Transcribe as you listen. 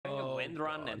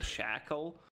Windrun and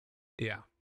Shackle. Yeah.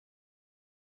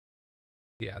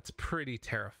 Yeah, it's pretty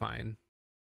terrifying.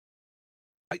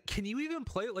 Can you even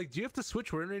play it? Like, do you have to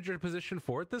switch Wind Ranger to position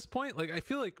 4 at this point? Like, I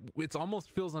feel like it almost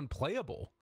feels unplayable.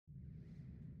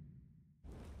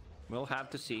 We'll have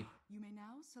to see. You may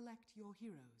now select your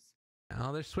heroes.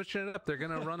 Oh, they're switching it up. They're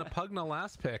going to run a Pugna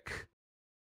last pick.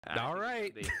 All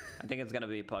right. I think it's going to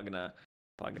be Pugna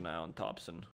on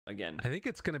Thompson again. I think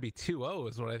it's going to be 2-0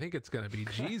 is what I think it's going to be.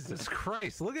 Jesus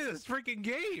Christ. Look at this freaking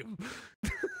game.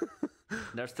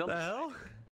 They're still... The hell?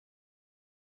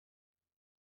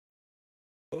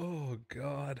 Oh,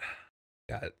 God.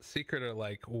 Yeah, Secret are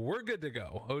like, we're good to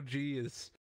go. OG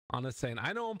is on us saying,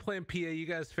 I know I'm playing PA. You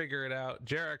guys figure it out.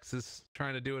 Jarex is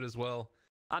trying to do it as well.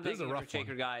 I'm taking a rough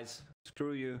Shaker, guys.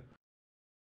 Screw you.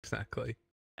 Exactly.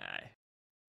 Aye.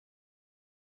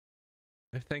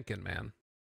 They're thinking, man.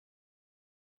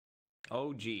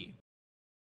 OG.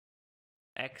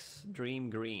 X Dream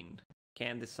Green.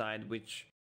 Can't decide which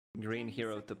green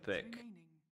hero to pick.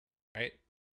 Right?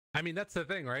 I mean, that's the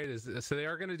thing, right? So they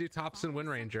are going to do Thompson Wind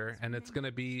Ranger, and it's going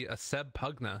to be a Seb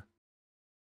Pugna.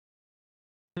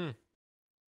 This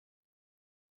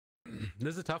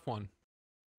is a tough one.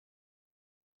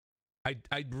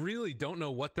 I really don't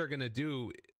know what they're going to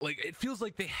do. Like, it feels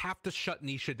like they have to shut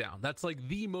Nisha down. That's like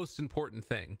the most important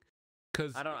thing.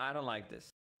 Because I don't like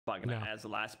this Pugna as the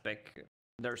last pick.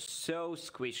 They're so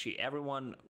squishy.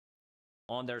 Everyone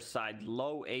on their side,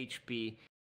 low HP.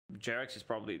 Jarex is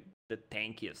probably the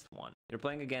tankiest one. You're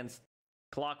playing against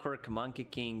Clockwork, Monkey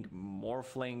King,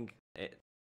 Morphling.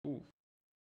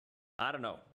 I don't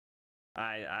know.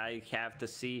 I have to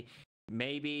see.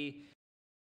 Maybe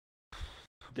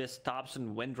this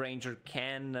Thompson Wind Ranger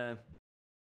can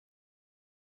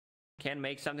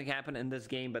make something happen in this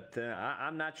game, but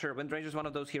I'm not sure. Wind Ranger is one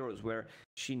of those heroes where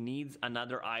she needs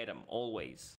another item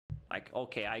always. Like,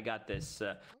 okay, I got this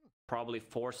probably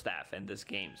 4 staff in this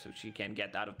game, so she can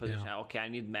get out of position. Yeah. Okay, I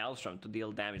need Maelstrom to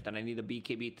deal damage, then I need a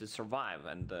BKB to survive,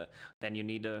 and then you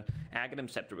need a Aghanim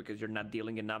Scepter because you're not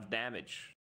dealing enough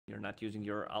damage. You're not using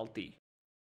your ulti.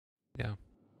 Yeah.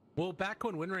 Well, back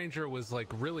when Wind Ranger was like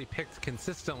really picked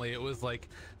consistently, it was like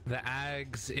the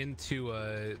Ags into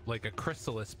a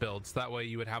Chrysalis build, so that way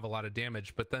you would have a lot of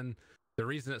damage. But then the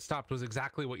reason it stopped was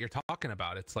exactly what you're talking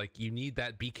about. It's like you need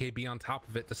that BKB on top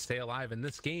of it to stay alive in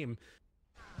this game.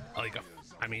 Like,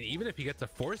 I mean, even if he gets a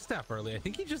 4-step early, I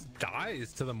think he just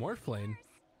dies to the Morphling.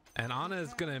 And Ana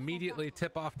is going to immediately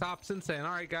tip off Thompson, saying,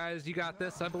 all right, guys, you got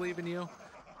this. I believe in you.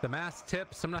 The mass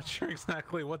tips. I'm not sure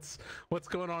exactly what's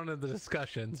going on in the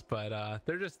discussions, but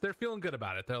they're feeling good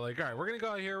about it. They're like, all right, we're going to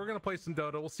go out here. We're going to play some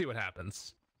Dota. We'll see what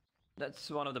happens. That's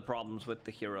one of the problems with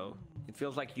the hero. It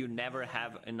feels like you never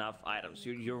have enough items.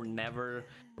 You're never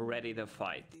ready to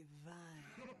fight.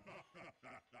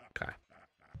 Okay.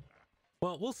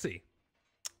 Well, we'll see.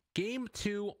 Game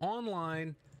 2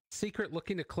 online. Secret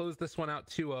looking to close this one out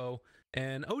 2-0.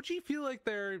 And OG feel like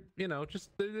they're, you know,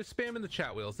 they're spamming the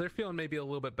chat wheels. They're feeling maybe a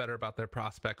little bit better about their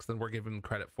prospects than we're giving them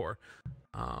credit for.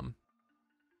 So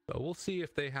we'll see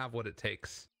if they have what it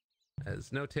takes.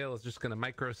 As No Tail is just going to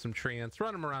micro some treants,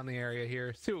 run them around the area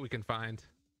here, see what we can find.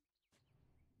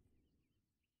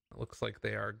 It looks like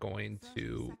they are going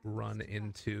to run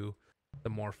into the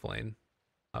Morphling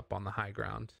up on the high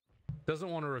ground. Doesn't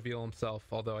want to reveal himself,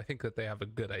 although I think that they have a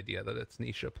good idea that it's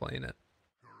Nisha playing it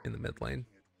in the mid lane.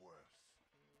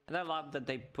 And I love that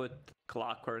they put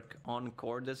Clockwork on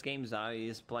core this game. Zai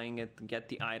is playing it, get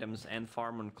the items and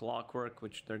farm on Clockwork,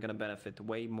 which they're going to benefit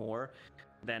way more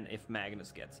than if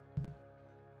Magnus gets.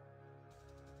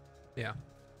 Yeah.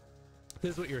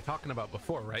 This is what you were talking about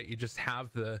before, right? You just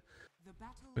have the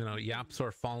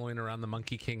YapzOr following around the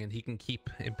Monkey King, and he can keep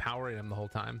empowering him the whole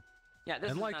time. Yeah,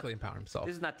 this and is likely empower himself.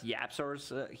 This is not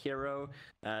YapzOr's hero.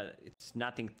 It's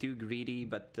nothing too greedy,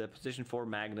 but position 4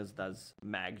 Magnus does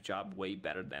mag job way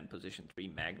better than position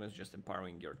 3 Magnus, just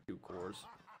empowering your 2 cores.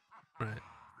 Right.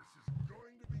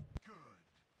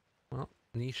 Well,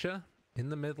 Nisha in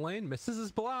the mid lane misses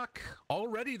his block.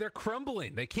 Already they're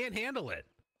crumbling. They can't handle it.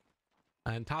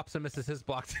 And Thompson misses his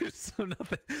block too, so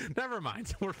nothing. Never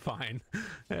mind. We're fine.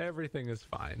 Everything is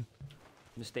fine.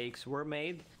 Mistakes were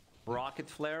made. Rocket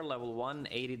Flare, level 1,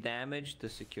 80 damage to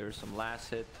secure some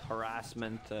last hit,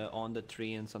 harassment on the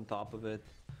treants on top of it.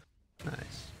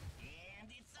 Nice.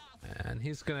 And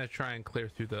he's going to try and clear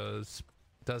through those.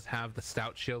 Does have the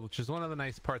stout shield, which is one of the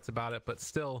nice parts about it, but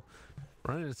still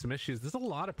running into some issues. There's a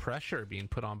lot of pressure being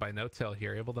put on by No Tail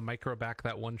here. Able to micro back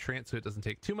that one treant so it doesn't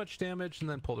take too much damage, and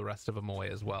then pull the rest of them away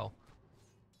as well.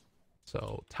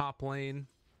 So top lane,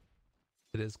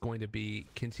 it is going to be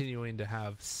continuing to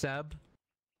have Seb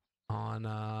on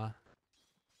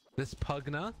this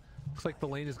Pugna. Looks like the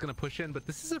lane is going to push in, but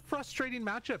this is a frustrating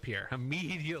matchup here.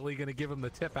 Immediately going to give him the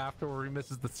tip after where he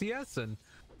misses the CS, and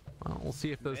well, we'll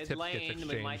see if those tips get exchanged.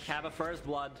 We might have a first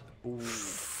blood. Ooh.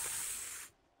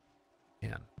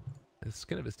 Man, the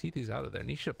skin of his teeth, he's out of there.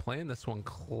 Nisha playing this one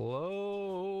close.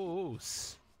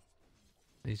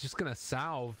 He's just going to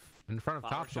salve in front of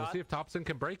Thompson. We'll see if Thompson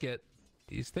can break it.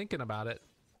 He's thinking about it.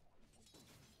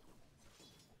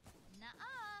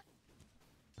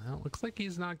 Well, looks like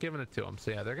he's not giving it to him. So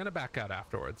yeah, they're going to back out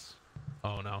afterwards.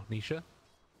 Oh no, Nisha.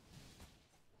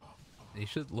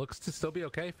 Nisha looks to still be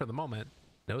okay for the moment.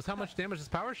 Knows how much damage his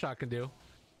power shot can do.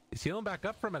 He's healing back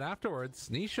up from it afterwards.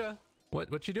 Nisha,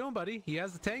 what you doing, buddy? He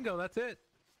has the tango. That's it.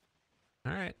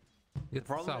 All right. The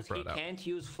problem is he can't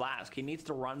use Flask. He needs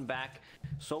to run back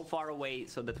so far away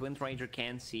so that Wind Ranger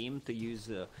can't see him to use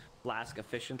Flask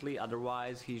efficiently.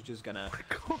 Otherwise, he's just gonna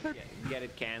get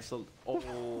it canceled.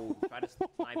 Oh, try to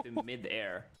snipe him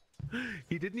mid-air.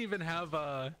 He didn't even have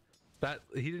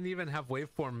He didn't even have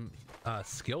waveform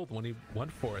skilled when he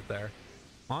went for it there.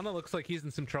 Ana looks like he's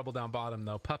in some trouble down bottom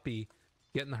though. Puppey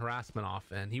getting the harassment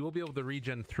off, and he will be able to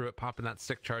regen through it, popping that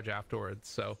stick charge afterwards.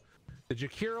 So the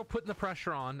Jakiro putting the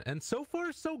pressure on, and so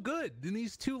far so good in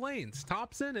these two lanes.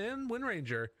 Thompson and Wind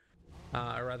Ranger,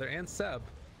 or rather, and Seb,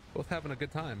 both having a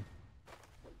good time.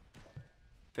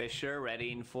 Fisher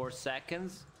ready in 4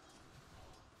 seconds.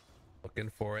 Looking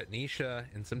for it. Nisha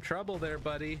in some trouble there,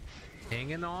 buddy.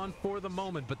 Hanging on for the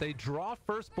moment, but they draw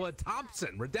first blood.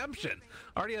 Thompson, redemption.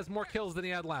 Already has more kills than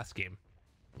he had last game.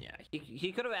 Yeah,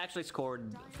 he could have actually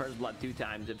scored first blood 2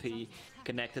 times if he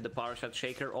connected the power shot.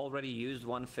 Shaker already used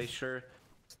one. Fisher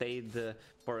stayed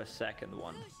for a second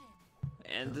one.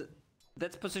 And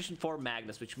that's position for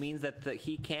Magnus, which means that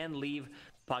he can leave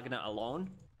Pagna alone.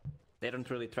 They don't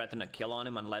really threaten a kill on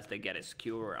him unless they get a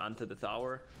skewer onto the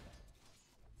tower.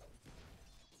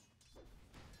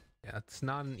 Yeah, it's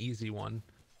not an easy one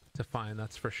to find,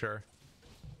 that's for sure.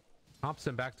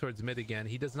 Thompson back towards mid again.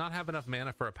 He does not have enough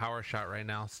mana for a power shot right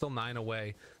now. Still 9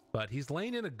 away, but he's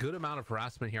laying in a good amount of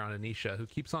harassment here on Nisha, who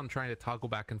keeps on trying to toggle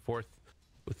back and forth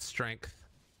with strength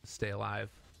to stay alive.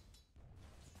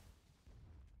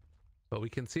 But we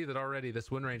can see that already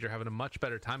this Wind Ranger having a much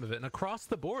better time of it. And across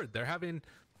the board, they're having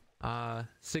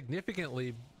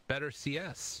significantly better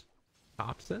CS.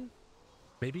 Thompson,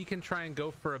 maybe you can try and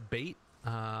go for a bait.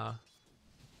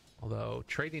 Although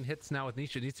trading hits now with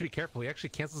Nisha, needs to be careful. He actually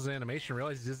cancels the animation,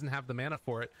 realizes he doesn't have the mana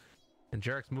for it. And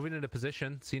Jarek's moving into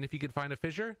position, seeing if he could find a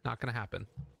fissure. Not going to happen.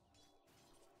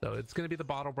 So it's going to be the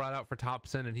bottle brought out for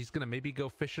Thompson, and he's going to maybe go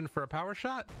fishing for a power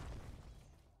shot.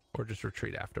 Or just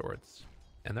retreat afterwards.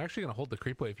 And they're actually going to hold the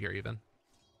creep wave here even.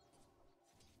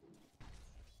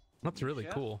 That's really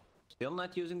cool. Still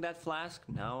not using that flask.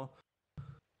 Now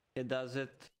it does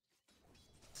it.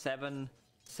 7-7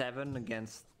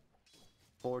 against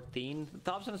 14.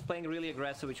 Thompson is playing really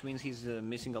aggressive, which means he's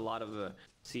missing a lot of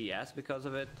CS because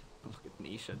of it. Look at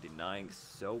Nisha denying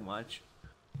so much.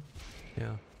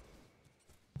 Yeah.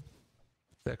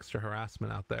 The extra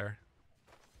harassment out there.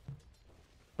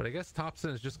 But I guess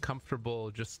Thompson is just comfortable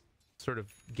just sort of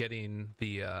getting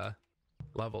the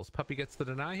levels. Puppey gets the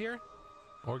deny here,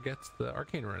 or gets the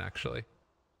arcane rune actually.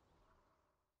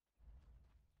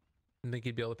 Didn't think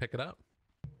he'd be able to pick it up.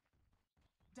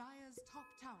 Dire's top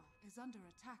tower is under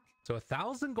attack. So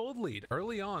 1,000 gold lead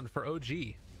early on for OG.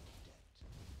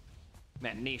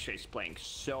 Man, Nisha is playing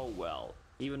so well.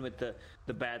 Even with the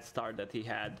bad start that he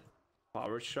had.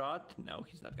 Power shot? No,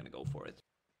 he's not gonna go for it.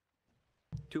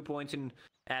 2 points in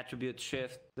attribute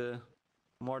shift.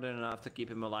 More than enough to keep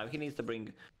him alive. He needs to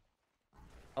bring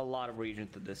a lot of regen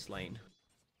to this lane.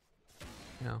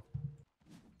 Yeah.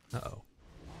 Uh-oh.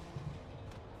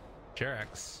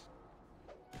 Jarex.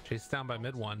 Chased down by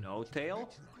mid one. No tail.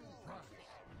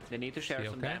 They need to share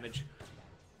some damage.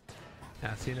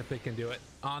 Yeah, seeing if they can do it.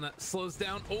 Ana slows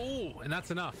down. Oh, and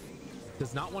that's enough.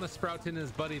 Does not want to sprout in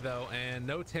his buddy though, and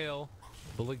no tail.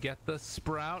 Will it get the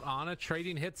sprout? Ana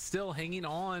trading hits, still hanging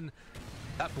on.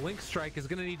 That blink strike is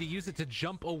going to need to use it to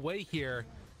jump away here,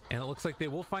 and it looks like they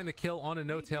will find the kill on a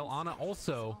no tail. Ana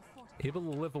also able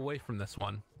to live away from this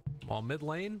one. While mid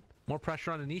lane, more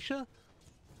pressure on Nisha.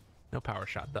 No power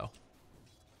shot though.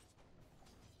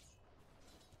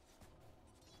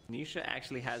 Nisha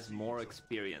actually has more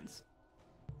experience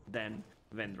than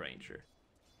Wind Ranger.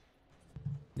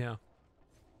 Yeah.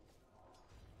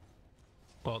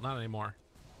 Well, not anymore.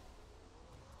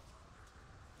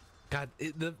 God,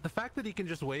 the fact that he can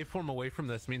just waveform away from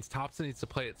this means Thompson needs to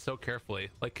play it so carefully.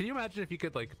 Like, can you imagine if you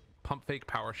could like pump fake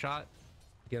power shot,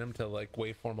 get him to like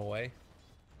waveform away?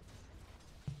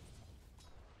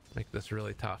 Make this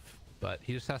really tough. but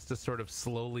he just has to sort of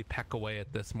slowly peck away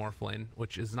at this Morphlane,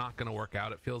 which is not going to work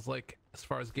out. It feels like, as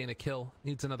far as gain a kill,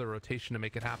 needs another rotation to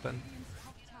make it happen.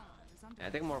 I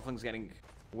think Morphling's getting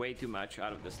way too much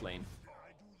out of this lane.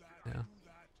 Yeah.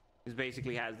 He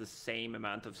basically has the same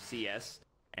amount of CS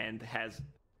and has,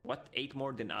 what, 8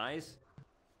 more denies?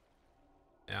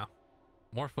 Yeah.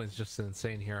 Morphlane's just an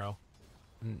insane hero.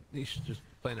 And Nisha's just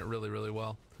playing it really, really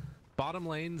well. Bottom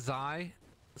lane, Zai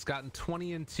has gotten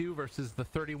 20-2 versus the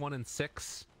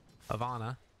 31-6 of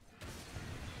Ana,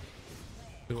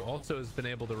 who also has been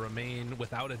able to remain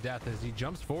without a death as he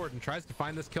jumps forward and tries to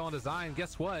find this kill on Zai. And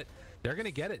guess what? They're going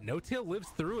to get it. No Tail lives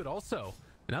through it also.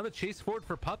 Now the chase forward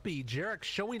for Puppey. Jarek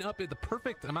showing up at the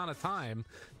perfect amount of time,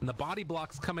 and the body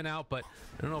block's coming out, but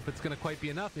I don't know if it's going to quite be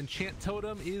enough. Enchant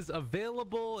Totem is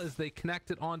available as they connect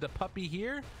it onto Puppey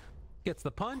here. Gets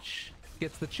the punch,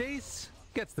 gets the chase,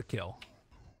 gets the kill.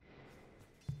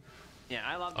 Yeah,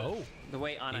 I love the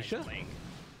way Ana is playing.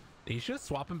 Nisha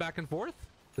swapping back and forth.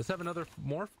 Does have another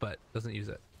morph, but doesn't use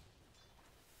it.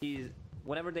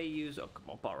 Whenever they use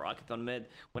Power Rocket on mid,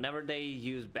 whenever they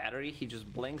use battery, he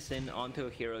just blinks in onto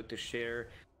a hero to share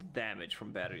damage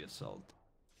from battery assault.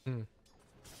 We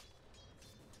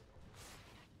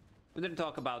didn't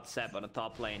talk about Seb on the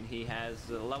top lane. He has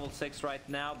level 6 right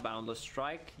now, Boundless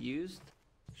Strike used.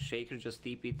 Shaker just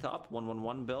TP top,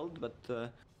 1-1-1 build, but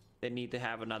they need to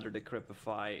have another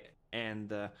Decrypify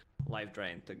and Life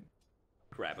Drain to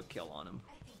grab a kill on him.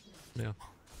 Yeah.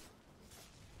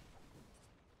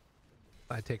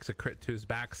 Takes a crit to his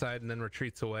backside and then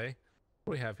retreats away.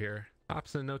 What do we have here?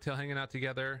 Ops and No Tail hanging out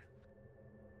together.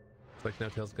 Looks like No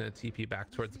Tail's going to TP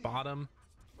back towards bottom.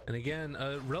 And again,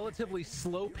 a relatively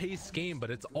slow-paced game,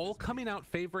 but it's all coming out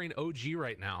favoring OG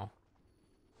right now.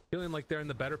 Feeling like they're in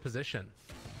the better position.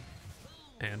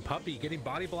 And Puppey getting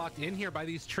body blocked in here by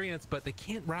these treants, but they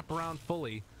can't wrap around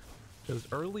fully. Those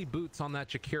early boots on that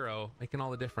Jakiro making all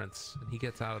the difference, and he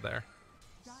gets out of there.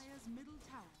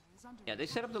 Yeah, they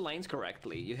set up the lanes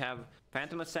correctly. You have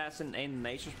Phantom Assassin and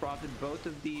Nature's Prophet. Both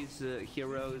of these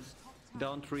heroes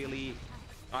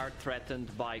aren't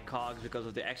threatened by Cogs because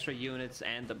of the extra units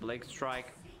and the Blink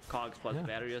Strike. Cogs plus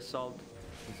Battery Assault.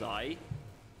 Zai,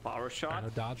 Power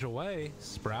Shot. Dodge away.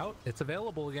 Sprout, it's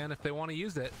available again if they want to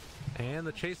use it. And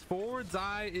the chase forward,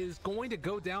 Zai is going to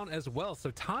go down as well.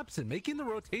 So Thompson making the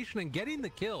rotation and getting the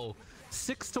kill.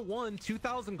 6-1,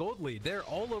 2,000 gold lead. They're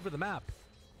all over the map.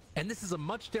 And this is a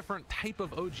much different type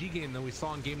of OG game than we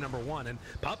saw in game number 1. And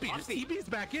Puppey just TP's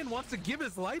back in, wants to give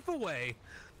his life away.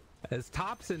 As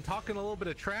Thompson talking a little bit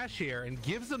of trash here and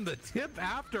gives him the tip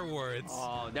afterwards.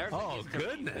 Oh, there's a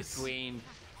goodness between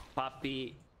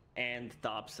Puppey and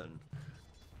Thompson.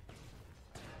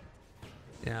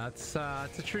 Yeah, it's a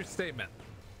true statement.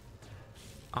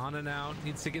 Ana now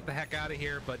needs to get the heck out of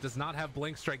here, but does not have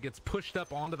Blink Strike. Gets pushed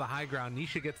up onto the high ground.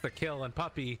 Nisha gets the kill, and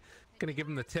Puppey gonna give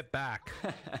him the tip back.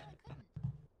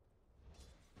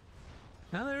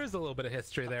 Now there is a little bit of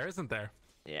history there, isn't there?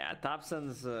 Yeah,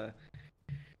 Thompson's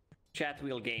chat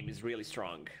wheel game is really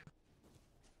strong.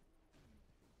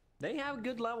 They have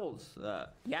good levels.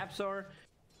 YapzOr,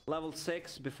 level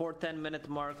 6 before 10-minute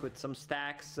mark with some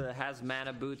stacks, has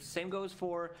mana boots. Same goes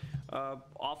for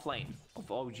Offlane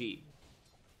of OG.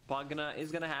 Pogna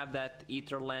is gonna have that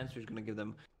Ether Lance, which is gonna give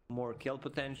them more kill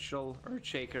potential.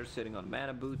 Earthshaker sitting on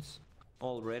mana boots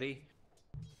already.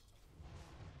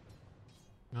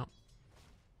 No.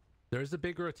 There's a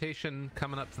big rotation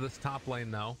coming up to this top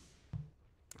lane though,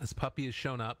 as Puppey has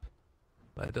shown up,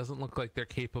 but it doesn't look like they're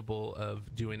capable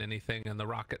of doing anything. And the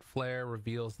Rocket Flare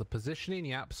reveals the positioning.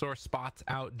 YapzOr spots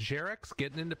out Jarek's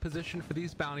getting into position for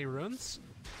these bounty runes.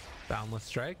 Boundless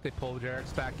Strike, they pull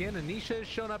Jarek's back in, and Nisha has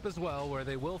shown up as well, where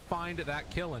they will find that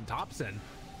kill. And Thompson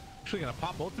actually gonna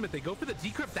pop ultimate. They go for the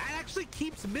decrypt. That actually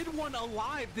keeps mid one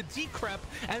alive. The decrypt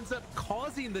ends up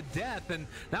causing the death, and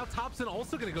now Thompson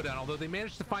also gonna go down, although they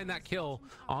managed to find that kill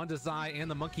onto Zai and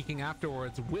the Monkey King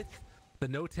afterwards with the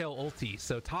No Tail ulti.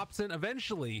 So Thompson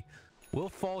eventually will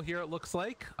fall here, it looks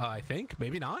like. I think,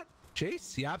 maybe not.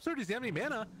 Chase, YapzOr, does he have any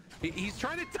mana? He's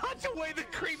trying to dodge away. The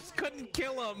creeps couldn't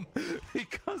kill him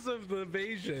because of the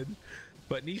evasion.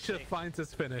 But Nisha finds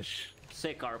his finish.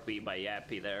 Sick RP by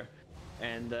Yappy there.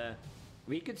 And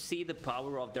we could see the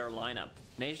power of their lineup.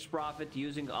 Nature's Prophet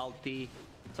using ulti,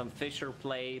 some Fisher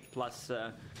play, plus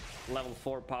level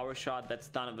 4 power shot. That's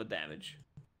ton of the damage.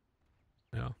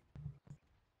 Yeah.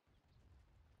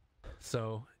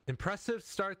 So impressive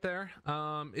start there.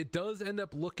 It does end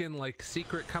up looking like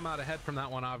Secret come out ahead from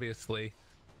that one, obviously.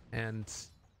 And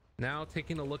now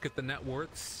taking a look at the net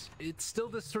worths, it's still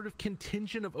this sort of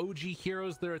contingent of OG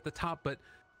heroes there at the top, but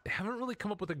they haven't really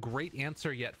come up with a great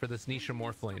answer yet for this Nisha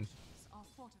Morphlane,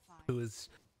 who is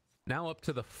Now up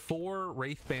to the 4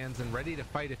 Wraith Bands and ready to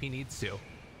fight if he needs to.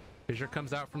 Fissure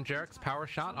comes out from Jarek's power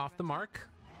shot off the mark.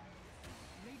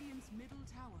 Radiant's middle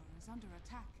tower is under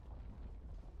attack.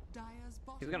 Dire's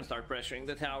bottom He's gonna start pressuring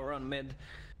the tower on mid.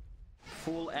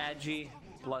 Full Agi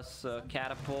plus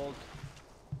catapult.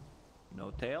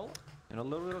 No tail. In a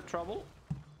little bit of trouble.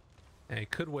 And he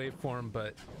could wait for him,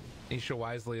 but Nisha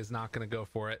wisely is not going to go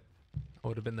for it.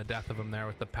 Would have been the death of him there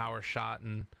with the power shot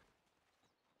and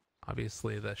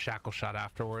obviously the shackle shot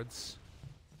afterwards.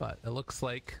 But it looks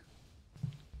like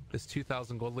this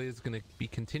 2,000 gold lead is going to be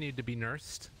continued to be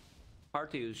nursed.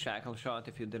 Hard to use shackle shot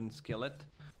if you didn't skill it.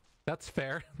 That's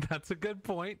fair. That's a good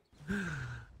point.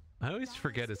 I always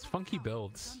forget his funky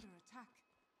builds. under attack.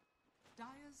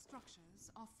 Dire's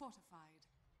structures are fortified.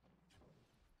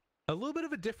 A little bit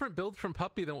of a different build from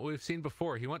Puppey than what we've seen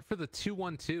before. He went for the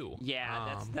 2-1-2.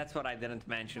 Yeah, that's what I didn't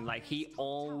mention. Like, he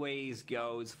always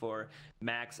goes for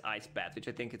max ice bath, which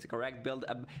I think is a correct build.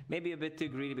 Maybe a bit too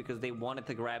greedy because they wanted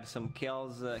to grab some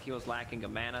kills. He was lacking a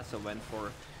mana, so went for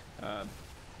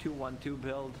 2-1-2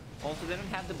 build. Also didn't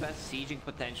have the best sieging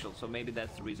potential, so maybe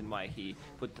that's the reason why he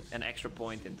put an extra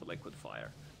point into Liquid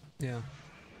Fire. Yeah.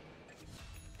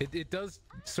 It does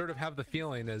sort of have the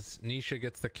feeling as Nisha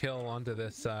gets the kill onto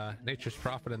this Nature's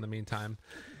Prophet in the meantime.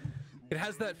 It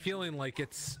has that feeling like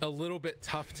it's a little bit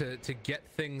tough to get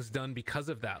things done because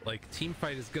of that. Like,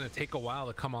 Teamfight is going to take a while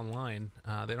to come online.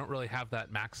 They don't really have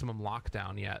that maximum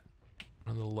lockdown yet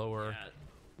on the lower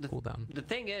cooldown. The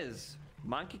thing is,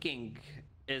 Monkey King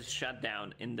is shut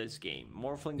down in this game.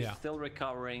 Morphling is still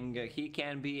recovering. He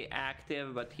can be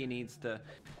active, but he needs to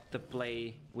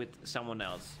play with someone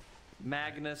else.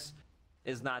 Magnus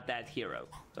is not that hero,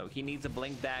 so he needs a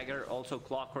blink dagger. Also,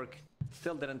 Clockwork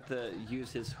still didn't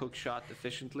use his hook shot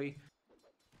efficiently.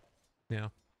 Yeah,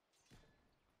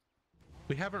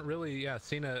 we haven't really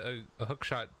seen a hook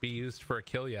shot be used for a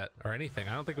kill yet or anything.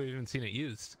 I don't think we've even seen it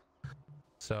used.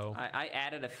 So I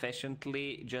added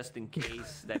efficiently just in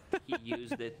case that he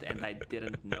used it and I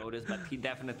didn't notice, but he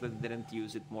definitely didn't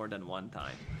use it more than one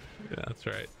time. Yeah, that's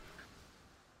right.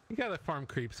 You gotta farm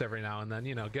creeps every now and then,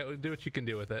 you know, do what you can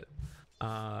do with it.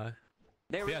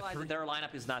 They realize that their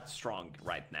lineup is not strong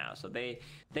right now, so they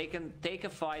can take a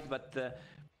fight, but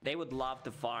they would love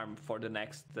to farm for the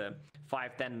next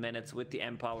 5-10 minutes with the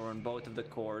Empower on both of the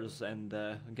cores and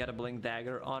get a Blink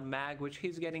Dagger on Mag, which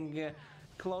he's getting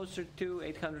closer to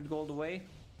 800 gold away.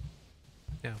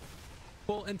 Yeah.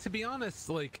 Well, and to be honest,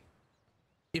 like,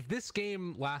 if this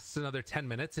game lasts another 10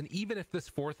 minutes, and even if this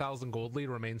 4,000 gold lead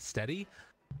remains steady,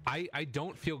 I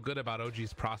don't feel good about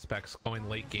OG's prospects going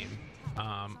late game.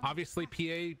 Obviously,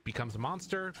 PA becomes a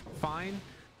monster, fine.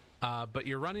 But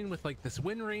you're running with like this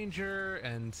Wind Ranger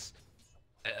and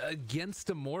against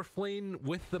a Morphling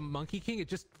with the Monkey King, it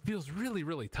just feels really,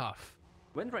 really tough.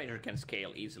 Wind Ranger can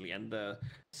scale easily, and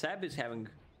Seb is having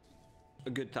a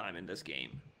good time in this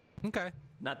game. Okay.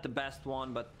 Not the best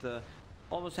one, but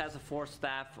almost has a 4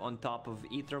 staff on top of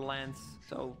Ether Lance,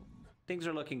 so things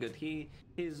are looking good.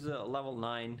 He's level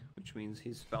 9, which means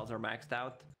his spells are maxed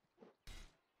out.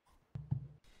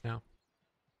 Yeah.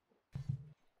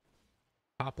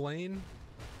 Top lane,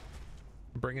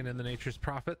 bringing in the Nature's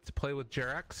Prophet to play with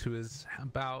Jarax, who is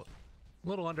about a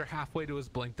little under halfway to his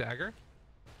Blink Dagger.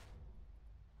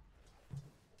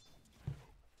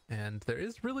 And there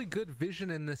is really good vision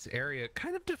in this area,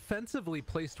 kind of defensively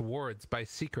placed wards by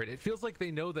Secret. It feels like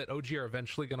they know that OG are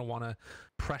eventually going to want to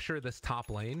pressure this top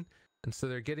lane, and so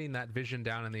they're getting that vision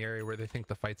down in the area where they think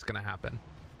the fight's going to happen.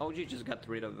 OG just got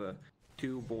rid of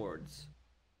 2 boards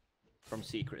from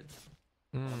Secret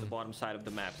on the bottom side of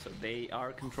the map, so they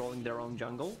are controlling their own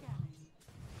jungle.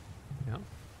 Yeah.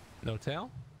 No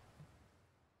tail.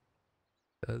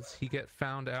 Does he get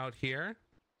found out here?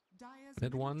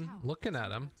 Mid one looking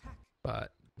at him,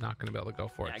 but not going to be able to go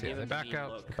for it. Yeah, they back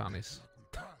out. Bounties.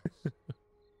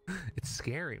 It's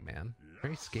scary, man.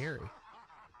 Very scary.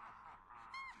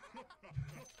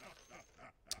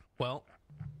 Well,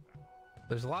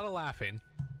 there's a lot of laughing.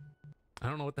 I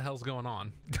don't know what the hell's going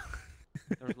on.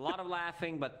 There's a lot of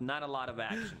laughing, but not a lot of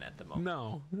action at the moment.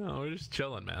 No, we're just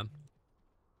chilling, man.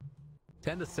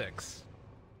 10-6.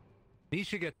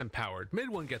 Nisha gets empowered. Mid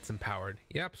one gets empowered.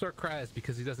 YapzOr cries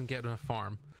because he doesn't get enough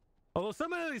farm. Although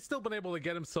somehow he's still been able to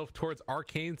get himself towards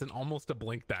arcanes and almost a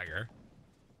Blink Dagger.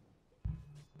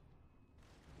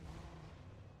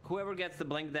 Whoever gets the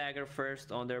Blink Dagger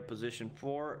first on their position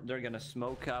 4, they're gonna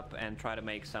smoke up and try to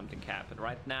make something happen.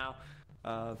 Right now,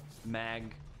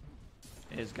 Mag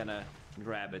is gonna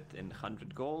grab it in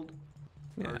 100 gold.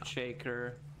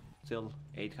 Earthshaker still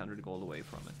 800 gold away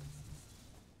from it.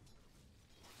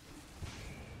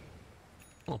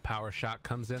 Little power shot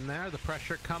comes in there. The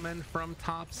pressure coming from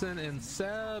Thompson and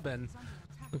Seb, and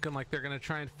looking like they're going to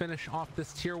try and finish off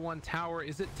this tier 1 tower.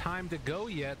 Is it time to go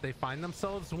yet? They find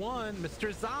themselves one.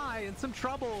 Mr. Zai in some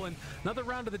trouble, and another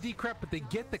round of the decrep, but they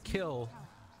get the kill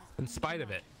in spite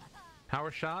of it.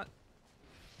 Power shot,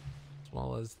 as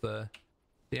well as the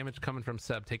damage coming from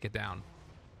Seb, take it down.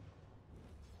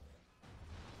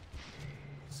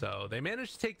 So they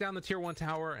managed to take down the tier 1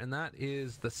 tower, and that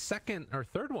is the second or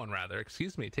third one rather,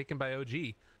 excuse me, taken by OG.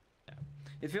 Yeah.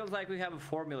 It feels like we have a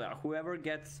formula. Whoever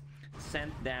gets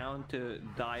sent down to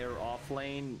dire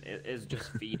offlane is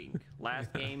just feeding.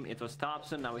 Last game it was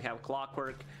Thompson, now we have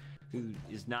Clockwork, who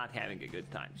is not having a good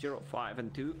time. 0, 5,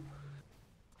 and 2.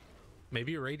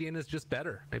 Maybe Radiant is just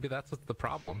better. Maybe that's what's the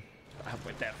problem.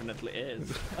 It definitely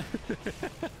is.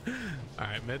 All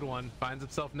right, mid one finds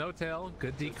himself No Tail.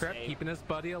 Good decrypt, keeping his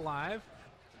buddy alive.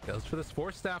 Goes for this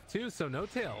 4-staff too, so No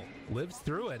Tail lives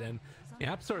through it, and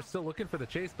YapzOr is still looking for the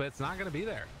chase, but it's not going to be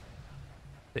there.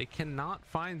 They cannot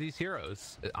find these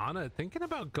heroes. Ana thinking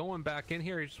about going back in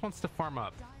here. He just wants to farm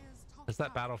up. Is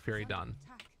that Battle Fury done?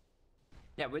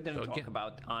 Yeah, we didn't talk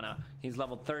about Ana. He's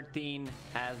level 13,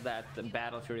 has that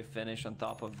Battle Fury finish on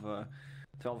top of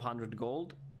 1200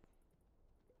 gold.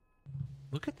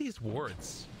 Look at these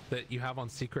wards that you have on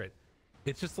Secret.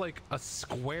 It's just like a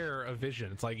square of vision.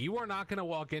 It's like you are not going to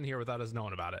walk in here without us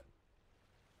knowing about it.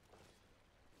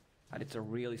 And it's a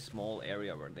really small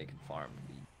area where they can farm.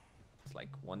 It's like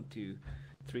 1, 2,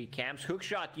 3 camps.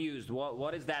 Hookshot used.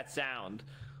 What is that sound?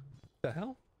 The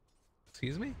hell?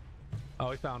 Excuse me? Oh,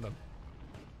 we found him.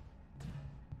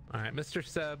 All right, Mr.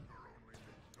 Seb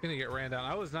gonna get ran down.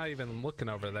 I was not even looking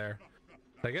over there.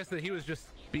 I guess that he was just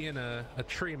being a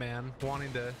tree man,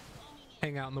 wanting to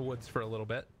hang out in the woods for a little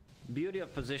bit. Beauty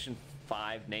of position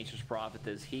 5, Nature's Prophet,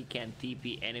 is he can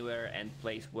TP anywhere and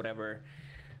place whatever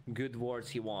good wards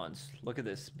he wants. Look at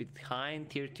this,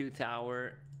 behind tier 2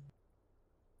 tower.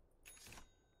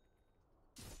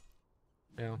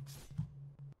 Yeah.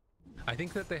 I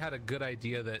think that they had a good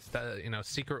idea that, you know,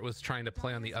 Secret was trying to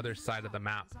play on the other side of the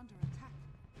map.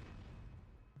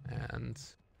 And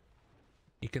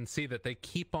you can see that they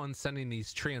keep on sending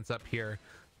these treants up here,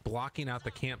 blocking out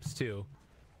the camps too.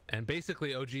 And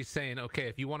basically OG's saying, okay,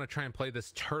 if you want to try and play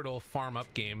this turtle farm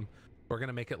up game, we're going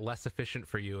to make it less efficient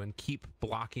for you and keep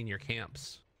blocking your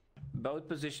camps. Both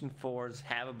position 4s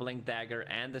have a blink dagger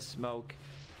and the smoke.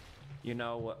 You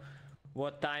know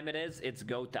what time it is? It's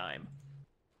go time.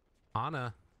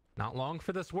 Ana, not long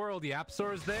for this world.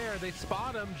 YapzOr is there. They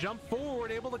spot him, jump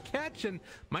forward, able to catch, and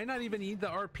might not even need the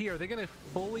RP. Are they going to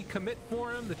fully commit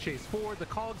for him? The chase forward, the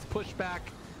cogs push back,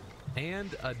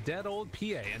 and a dead old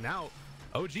PA. And now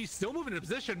OG still moving into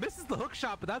position, misses the hook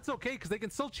shot, but that's okay because they can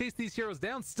still chase these heroes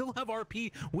down, still have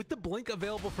RP with the blink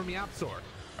available from YapzOr.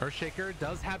 Earthshaker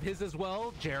does have his as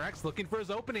well. Jerax looking for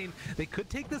his opening. They could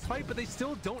take this fight, but they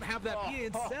still don't have that PA,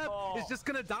 and Seb is just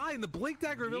gonna die, and the blink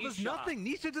dagger reveal does nothing.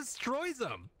 Nisha destroys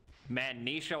him. Man,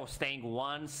 Nisha was staying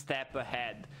one step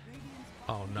ahead.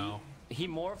 Oh no. He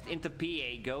morphed into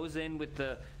PA, goes in with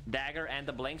the dagger and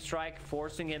the blink strike,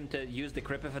 forcing him to use the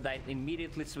Cryptophodite,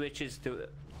 immediately switches to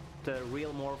the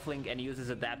real Morphling and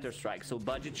uses Adapter Strike. So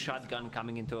budget shotgun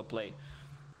coming into a play.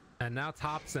 And now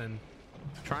Thompson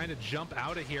trying to jump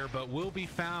out of here, but will be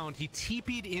found. He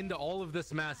TP'd into all of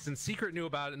this mess, and Secret knew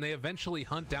about it, and they eventually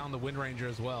hunt down the Wind Ranger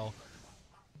as well.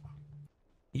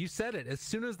 You said it. As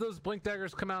soon as those blink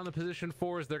daggers come out in the position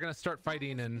 4s, they're going to start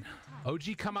fighting, and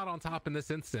OG come out on top in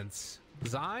this instance.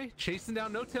 Zai chasing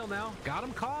down No Tail now. Got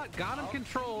him caught, got him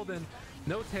controlled, and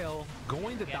No Tail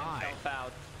going to die.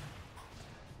 Out.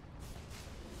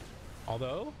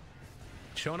 Although,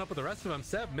 showing up with the rest of them,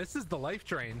 Seb misses the life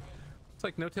drain. It's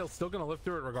like No Tail's still going to live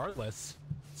through it regardless.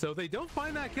 So they don't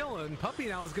find that kill, and Puppey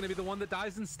now is going to be the one that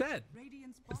dies instead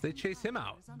as they chase him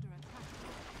out.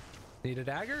 Need a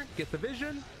dagger, get the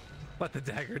vision, let the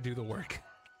dagger do the work.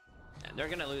 And they're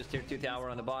going to lose tier 2 tower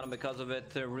on the bottom because of it.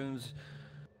 The runes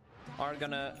are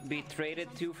going to be traded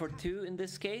 2 for 2 in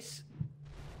this case.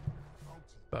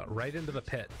 But right into the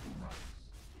pit.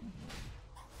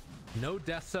 No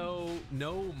Deso,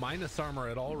 no minus armor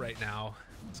at all right now.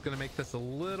 It's going to make this a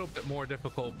little bit more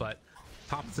difficult, but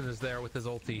Thompson is there with his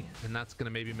ulti, and that's going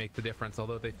to maybe make the difference.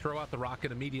 Although they throw out the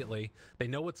rocket immediately, they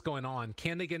know what's going on.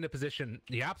 Can they get into position?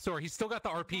 YapzOr, he's still got the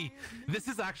RP. This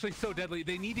is actually so deadly.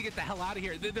 They need to get the hell out of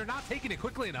here. They're not taking it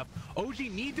quickly enough. OG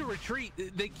need to retreat.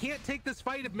 They can't take this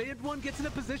fight. If mid one gets in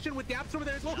a position with YapzOr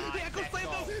there as well, the Echo Slam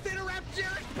though, they interrupt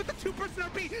Jared, but the 2-person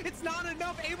RP, it's not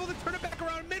enough. Able to turn it back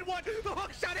around. Mid one, the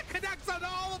hook shot, it connects on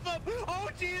all of them.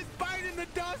 OG is biting the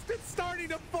dust. dust. It's starting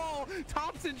to fall.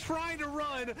 Thompson trying to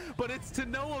run, but it's to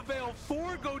no avail.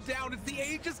 4 go down. It's the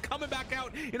Aegis coming back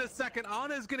out in a second.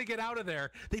 Ana is going to get out of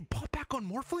there. They bought back on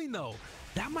Morphling, though.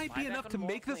 That might be enough to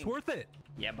make this worth it.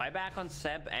 Yeah, buyback on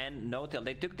Seb and No-Tail.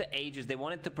 They took the Aegis. They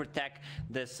wanted to protect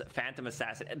this Phantom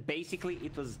Assassin. Basically,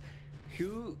 it was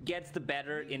who gets the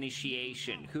better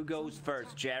initiation, who goes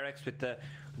first. Jarex with the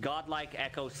godlike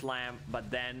Echo Slam, but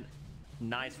then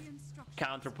nice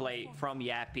counterplay from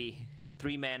Yappy.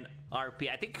 3-man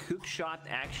RP. I think hook shot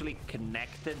actually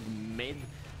connected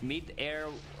mid-air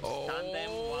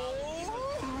tandem while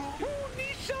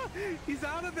Nisha! He's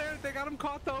out of there. They got him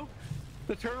caught though.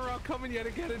 The turnaround coming yet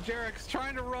again, and Jarex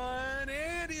trying to run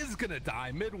and is gonna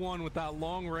die mid-1 with that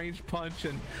long-range punch.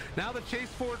 And now the chase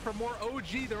forward for more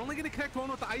OG. They're only gonna connect one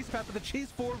with the Ice Path, but the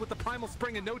chase forward with the Primal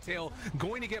Spring and No-Tail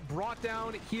going to get brought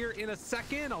down here in a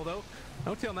second. Although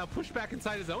No-Tail now pushed back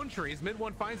inside his own trees.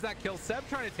 Mid-1 finds that kill. Seb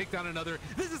trying to take down another.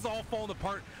 This is all falling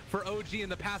apart for OG in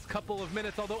the past couple of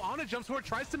minutes. Although Ana jumps forward,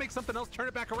 tries to make something else, turn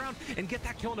it back around, and get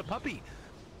that kill into Puppey.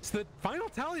 So the final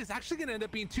tally is actually going to end up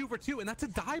being 2 for 2, and that's a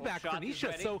dieback for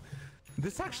Nisha. So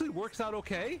this actually works out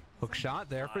okay. Hook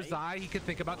shot there for Zai. He could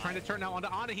think about trying to turn now onto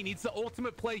Ana. He needs the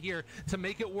ultimate play here to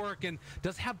make it work, and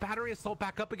does have battery assault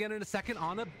back up again in a second.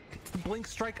 Ana gets the blink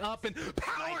strike up, and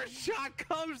power shot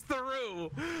comes through.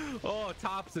 Oh,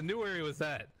 Thompson knew where he was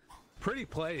at. Pretty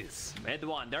plays.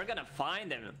 Mid-1, they're gonna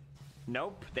find him.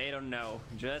 Nope, they don't know.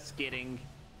 Just kidding.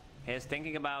 He's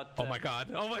thinking about. Oh my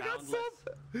god! Oh my god,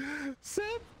 Seb!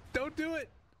 Seb, don't do it!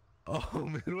 Oh,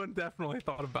 Mid-1 definitely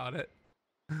thought about it.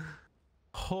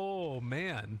 Oh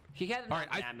man. He had enough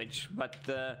damage, but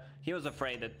he was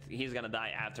afraid that he's gonna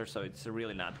die after, so it's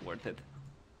really not worth it.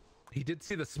 He did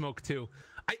see the smoke too.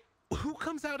 Who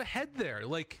comes out ahead there?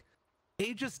 Like,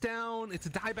 Aegis down. It's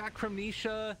a dieback from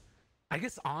Nisha. I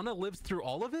guess Ana lives through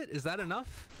all of it. Is that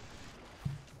enough?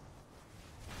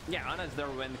 Yeah, Ana's their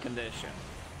win condition.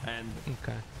 And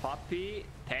okay. Puppey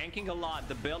tanking a lot.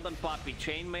 The build on Puppey,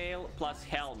 chainmail plus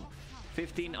helm,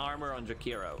 15 armor on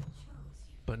Jakiro,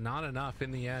 but not enough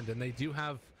in the end. And they do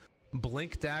have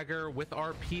Blink Dagger with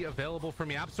RP available from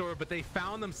YapzOr, but they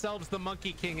found themselves the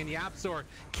Monkey King, and YapzOr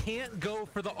can't go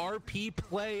for the RP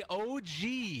play.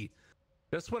 OG,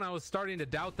 just when I was starting to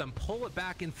doubt them, pull it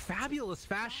back in fabulous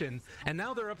fashion, and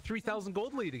now they're up 3,000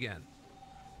 gold lead again.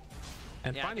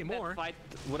 And yeah, finding more. That fight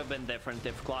would have been different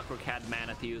if Clockwork had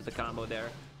mana to use the combo there.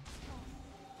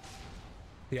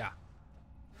 Yeah.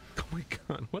 Oh my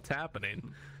god, what's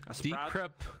happening?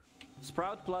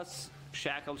 Sprout plus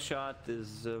Shackle Shot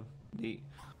is the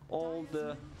old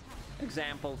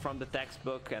example from the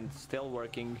textbook and still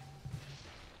working.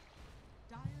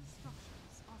 Dire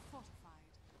structures are fortified.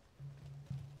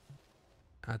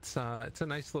 That's it's a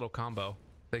nice little combo.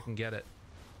 They can get it.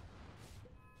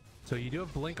 So you do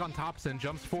have Blink on Thompson,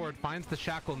 jumps forward, finds the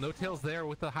Shackle. No-Tail's there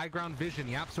with the high ground vision.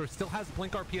 YapzOr still has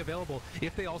Blink RP available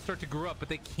if they all start to grow up, but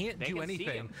they can't do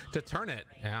anything to turn it.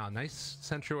 Yeah, nice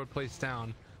Sentry would place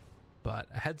down, but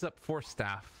a heads up for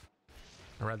Staff,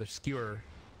 or rather Skewer,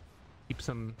 keeps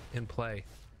him in play.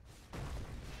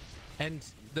 And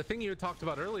the thing you had talked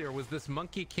about earlier was this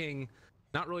Monkey King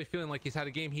not really feeling like he's had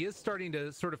a game. He is starting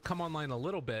to sort of come online a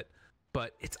little bit,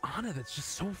 but it's Ana that's just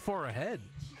so far ahead.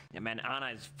 Yeah, man,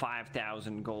 Ana is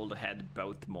 5,000 gold ahead,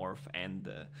 both Morph and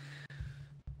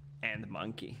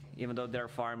Monkey, even though they're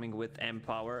farming with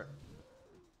Empower.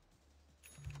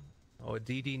 Oh,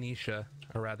 DD Nisha,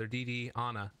 or rather DD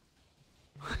Ana.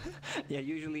 Yeah,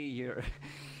 usually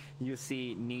you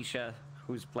see Nisha,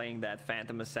 who's playing that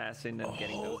Phantom Assassin and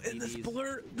getting those DDs. And this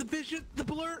blur, the vision, the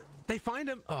blur, they find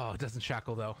him. Oh, it doesn't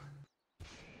shackle though.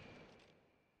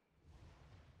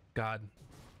 God.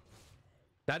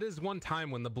 That is one time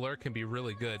when the blur can be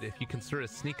really good, if you can sort of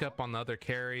sneak up on the other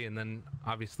carry and then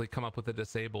obviously come up with a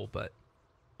disable, but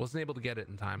wasn't able to get it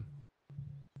in time.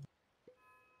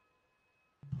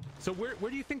 So where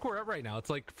do you think we're at right now? It's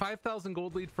like 5,000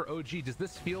 gold lead for OG. Does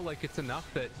this feel like it's enough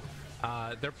that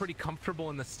they're pretty comfortable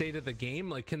in the state of the game?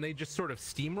 Like, can they just sort of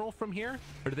steamroll from here,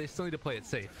 or do they still need to play it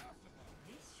safe?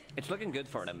 It's looking good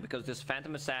for them because this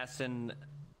Phantom Assassin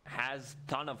has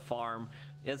ton of farm,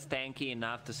 is tanky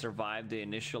enough to survive the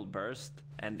initial burst,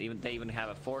 and they even have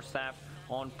a Force Staff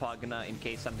on Pugna in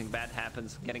case something bad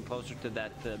happens, getting closer to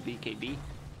that BKB.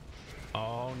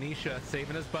 Oh, Nisha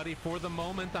saving his buddy for the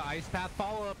moment. The Ice Path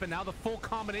follow-up, and now the full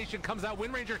combination comes out.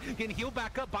 Windranger getting healed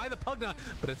back up by the Pugna,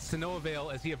 but it's to no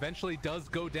avail as he eventually does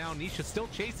go down. Nisha still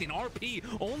chasing. RP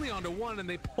only onto one, and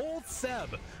they pulled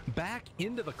Seb back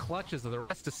into the clutches of the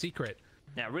rest of Secret.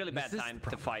 Yeah, really bad time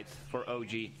to fight for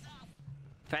OG.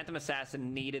 Phantom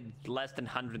Assassin needed less than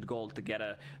 100 gold to get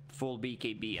a full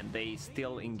BKB, and they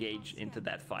still engage into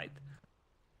that fight.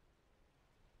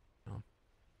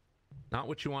 Not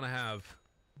what you want to have.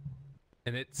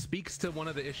 And it speaks to one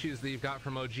of the issues that you've got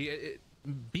from OG.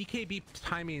 BKB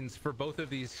timings for both of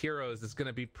these heroes is going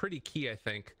to be pretty key, I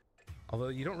think. Although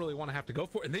you don't really want to have to go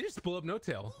for it. And they just blew up No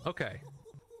Tail. Okay.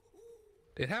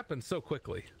 It happened so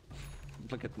quickly.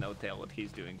 Look at No Tail, what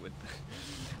he's doing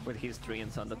with his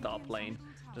treants on the top lane.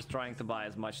 Just trying to buy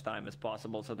as much time as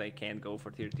possible so they can't go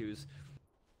for tier 2s.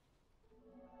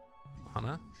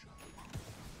 Ana.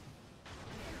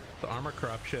 The armor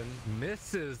corruption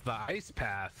misses the ice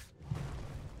path.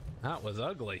 That was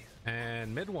ugly.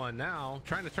 And mid one now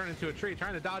trying to turn into a tree,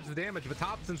 trying to dodge the damage, but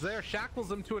Thompson's there,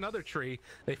 shackles him to another tree.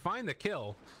 They find the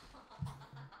kill.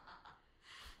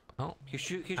 Oh, He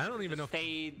should I don't even know.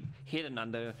 Stayed hidden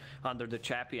under the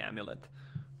Chappie amulet.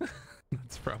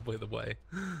 That's probably the way.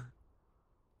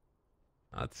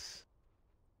 That's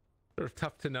sort of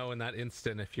tough to know in that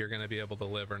instant if you're going to be able to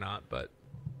live or not, but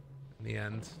in the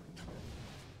end,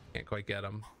 can't quite get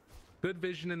him. Good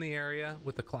vision in the area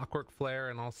with the clockwork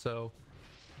flare and also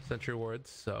sentry wards,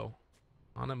 so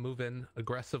Ana moving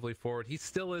aggressively forward. He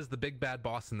still is the big bad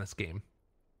boss in this game.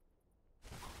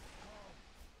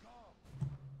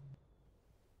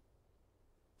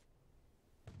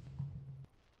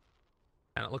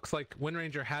 And it looks like Wind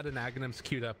Ranger had an Aghanims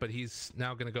queued up, but he's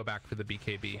now going to go back for the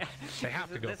BKB. They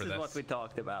have to go for this. This is what we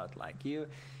talked about. Like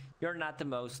you're not the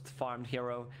most farmed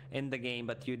hero in the game,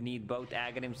 but you need both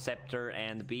Aghanim Scepter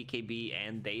and BKB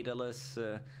and Daedalus.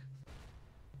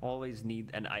 Always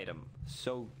need an item.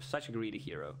 Such a greedy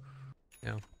hero.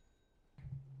 Yeah.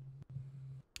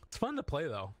 It's fun to play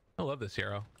though. I love this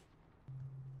hero.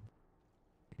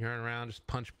 You run around, just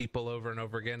punch people over and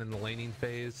over again in the laning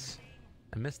phase.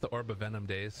 I miss the Orb of Venom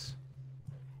days.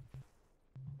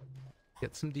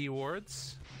 Get some D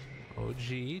wards.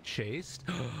 OG chased.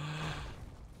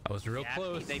 I was real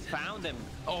close. They found him.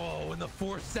 Oh, and the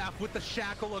Force Staff with the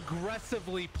shackle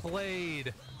aggressively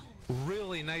played.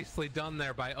 Really nicely done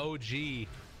there by OG. He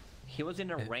was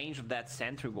in a range of that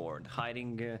sentry ward,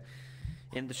 hiding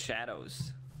in the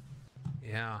shadows.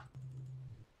 Yeah.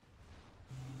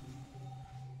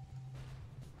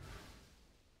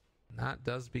 That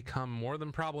does become more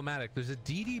than problematic. There's a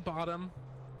DD bottom.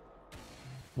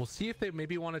 We'll see if they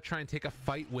maybe want to try and take a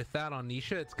fight with that on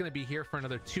Nisha. It's going to be here for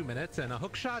another 2 minutes, and a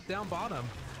hook shot down bottom.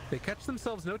 They catch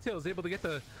themselves. No Tail is able to get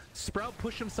the Sprout,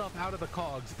 push himself out of the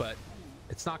cogs, but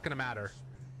it's not going to matter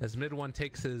as mid one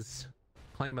takes his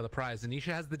claim of the prize. And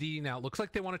Nisha has the DD now. It looks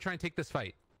like they want to try and take this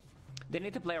fight. They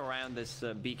need to play around this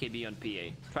BKB on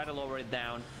PA. Try to lower it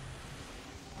down.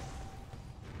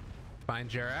 Find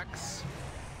Jerax.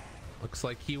 Looks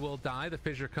like he will die. The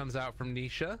fissure comes out from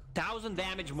Nisha. 1000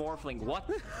 damage Morphling. What?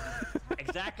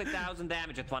 Exactly 1000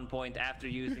 damage at one point after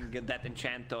using that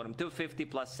enchant totem. 250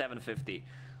 plus 750.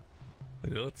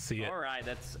 Let's see it. All right,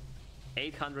 that's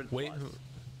 800 plus.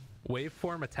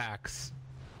 Waveform attacks.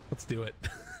 Let's do it.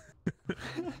 I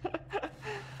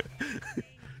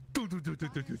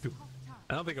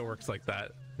don't think it works like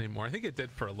that anymore. I think it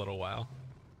did for a little while,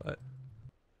 but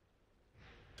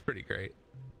it's pretty great.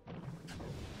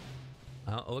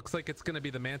 It looks like it's going to be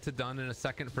the Manta done in a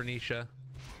second for Nisha.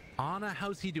 Ana,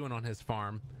 how's he doing on his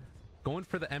farm? Going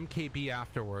for the MKB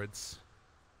afterwards.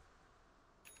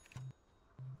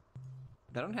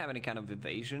 They don't have any kind of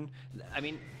evasion. I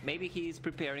mean, maybe he's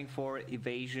preparing for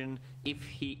evasion if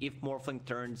Morphling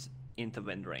turns into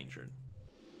Wind Ranger.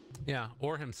 Yeah,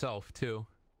 or himself too.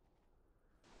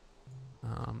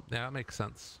 Yeah, that makes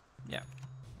sense. Yeah.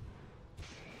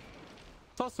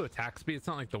 It's also attack speed. It's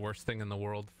not like the worst thing in the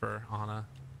world for Ana.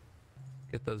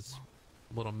 Get those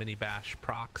little mini bash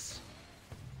procs.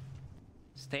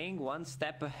 Staying one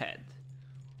step ahead.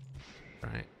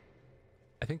 Right.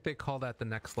 I think they call that the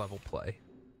next level play.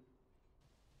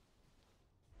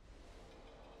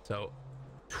 So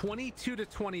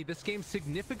 22-20. This game's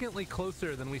significantly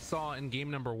closer than we saw in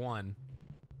game number 1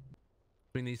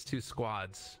 between these two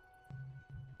squads.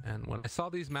 And when I saw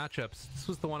these matchups, this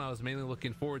was the one I was mainly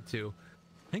looking forward to.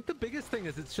 I think the biggest thing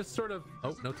is it's just sort of...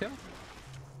 Oh, No Tail?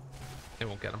 They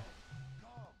won't get him.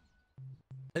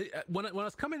 When I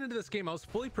was coming into this game, I was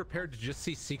fully prepared to just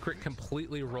see Secret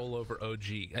completely roll over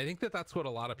OG. I think that's what a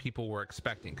lot of people were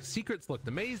expecting, because Secrets looked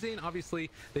amazing. Obviously,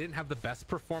 they didn't have the best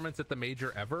performance at the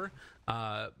major ever,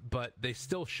 but they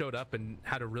still showed up and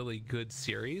had a really good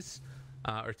series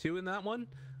or two in that one.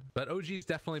 But OG's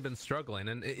definitely been struggling,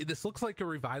 and this looks like a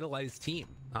revitalized team,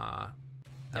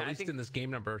 at least in this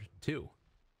game number 2.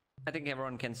 I think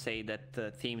everyone can say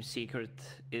that Team Secret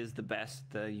is the best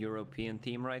European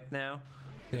team right now,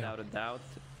 without a doubt.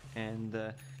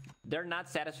 And they're not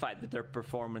satisfied with their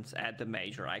performance at the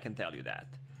major, I can tell you that.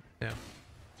 Yeah.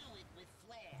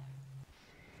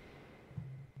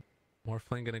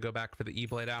 Offlane gonna go back for the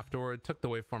E-Blade afterward. Took the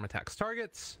waveform attacks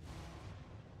targets.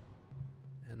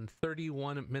 And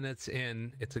 31 minutes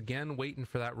in, it's again waiting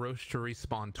for that Roche to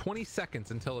respawn. 20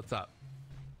 seconds until it's up.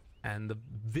 And the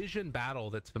vision battle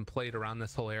that's been played around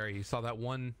this whole area. You saw that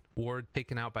one ward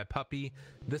taken out by Puppey.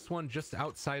 This one just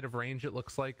outside of range, it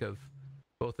looks like, of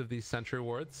both of these sentry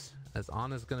wards. As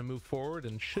Ana's going to move forward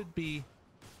and should be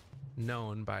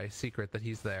known by Secret that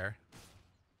he's there.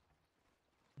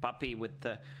 Puppey with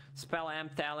the Spell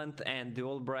Amp talent and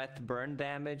Dual Breath burn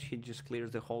damage. He just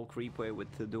clears the whole creepway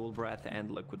with the Dual Breath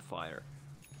and Liquid Fire.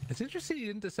 It's interesting he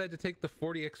didn't decide to take the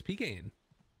 40 XP gain.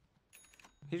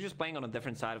 He's just playing on a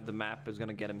different side of the map. He's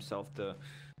gonna get himself to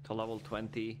level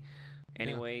 20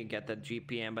 anyway, get that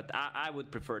GPM. But I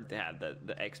would prefer to have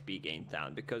the XP gain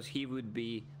down because he would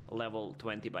be level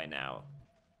 20 by now.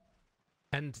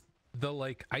 And the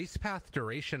like ice path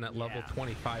duration at level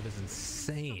 25 is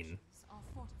insane.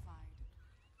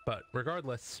 But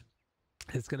regardless,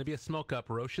 it's going to be a smoke up.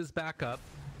 Roche is back up.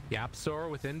 YapzOr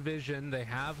within vision. They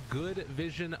have good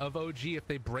vision of OG. If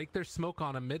they break their smoke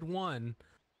on a mid one,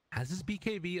 has his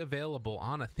BKB available.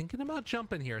 Ana thinking about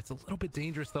jumping here. It's a little bit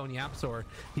dangerous though in YapzOr.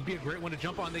 He'd be a great one to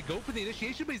jump on. They go for the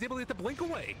initiation, but he's able to get the blink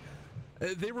away.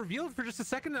 They revealed for just a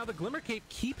second now the Glimmer Cape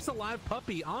keeps alive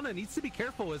Puppey. Ana needs to be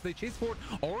careful as they chase forward.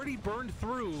 Already burned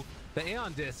through the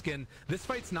Aeon Disc, and this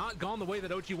fight's not gone the way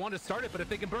that OG wanted to start it, but if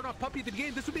they can burn off Puppey at the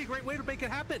game, this would be a great way to make it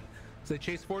happen. So they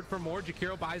chase forward for more.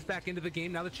 Jakiro buys back into the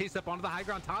game. Now the chase up onto the high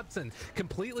ground. Todson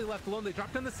completely left alone. They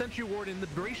dropped down the Sentry Ward in the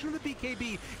duration of the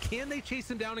BKB. Can they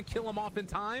chase him down and kill him off in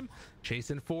time?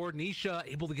 Chasing forward. Nisha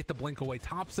able to get the blink away.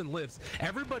 Thompson lives.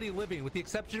 Everybody living with the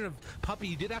exception of Puppey.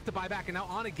 You did have to buy back, and now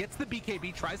Ana gets the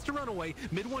BKB, tries to run away.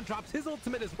 Mid one drops his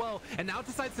ultimate as well, and now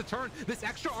decides to turn. This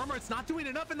extra armor, it's not doing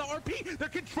enough in the RP. They're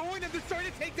controlling him. They're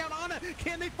starting to take down Ana.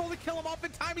 Can they fully kill him off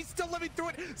in time? He's still living through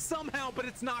it somehow, but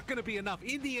it's not going to be enough.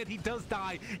 In the end, he does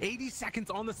die. 80 seconds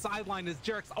on the sideline as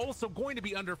Jarek's also going to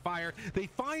be under fire. They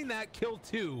find that kill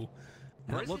too.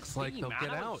 And it looks like they'll get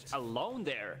out. Alone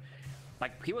there.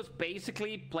 Like, he was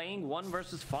basically playing 1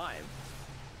 versus 5.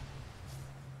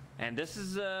 And this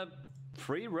is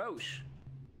free Roche.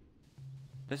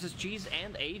 This is Cheese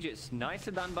and Aegis.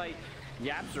 Nicely done by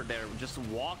YapzOr there, just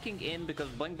walking in because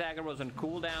Blink Dagger was on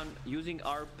cooldown, using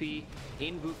RP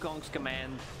in Wukong's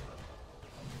command.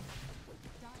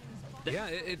 Yeah,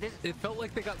 it felt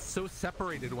like they got so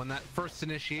separated when that first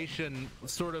initiation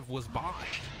sort of was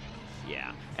botched.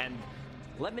 Yeah, and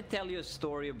let me tell you a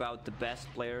story about the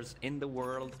best players in the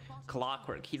world,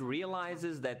 Clockwork. He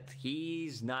realizes that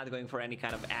he's not going for any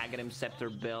kind of Aghanim Scepter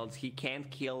builds. He can't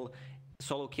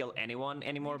solo kill anyone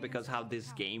anymore because how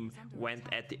this game went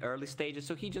at the early stages,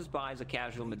 so he just buys a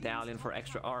casual medallion for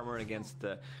extra armor against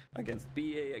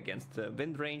BA, against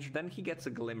Wind Range. Then he gets a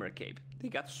Glimmer Cape. He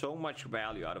got so much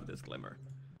value out of this Glimmer.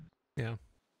 Yeah,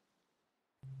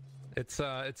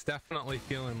 it's definitely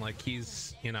feeling like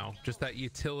he's, you know, just that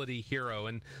utility hero,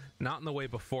 and not in the way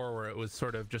before where it was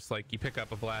sort of just like you pick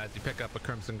up a Vlad, you pick up a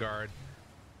Crimson Guard.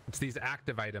 It's these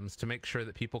active items to make sure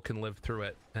that people can live through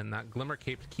it, and that Glimmer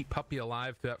Cape to keep Puppey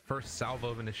alive through that first salvo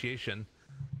of initiation.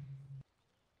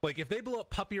 Like, if they blow up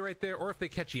Puppey right there, or if they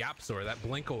catch YapzOr, that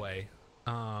blink away,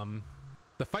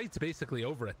 the fight's basically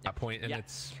over at that point, and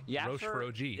it's Roche for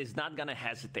OG. Is not gonna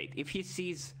hesitate. If he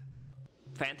sees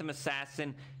Phantom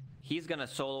Assassin, he's gonna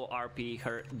solo RP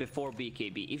her before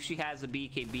BKB. If she has a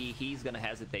BKB, he's gonna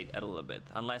hesitate a little bit,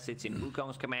 unless it's in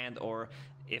Wukong's command or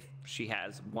if she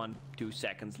has 1-2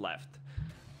 seconds left.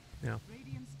 Yeah.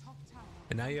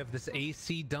 And now you have this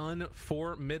AC done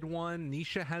for mid one.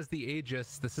 Nisha has the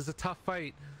Aegis. This is a tough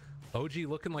fight. OG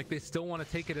looking like they still want to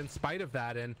take it in spite of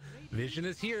that, and Vision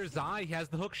is here. Zai has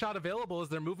the hook shot available as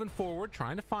they're moving forward,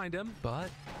 trying to find him, but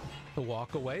the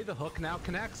walk away, the hook now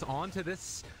connects onto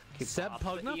this Seb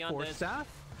Pugna for staff.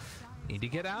 Need to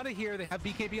get out of here. They have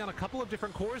BKB on a couple of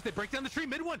different cores. They break down the tree.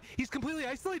 Mid one, he's completely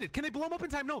isolated. Can they blow him up in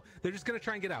time? No, they're just going to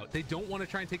try and get out. They don't want to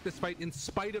try and take this fight in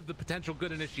spite of the potential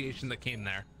good initiation that came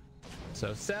there.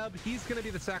 So Seb, he's going to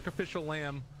be the sacrificial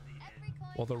lamb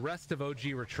while the rest of OG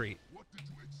retreat.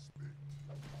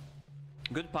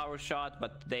 Good power shot,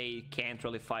 but they can't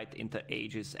really fight into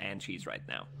Aegis and Cheese right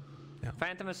now. Yeah.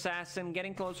 Phantom Assassin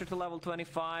getting closer to level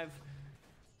 25.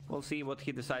 We'll see what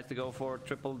he decides to go for,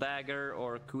 triple dagger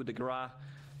or coup de grace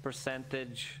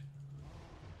percentage.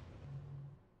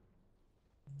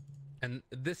 And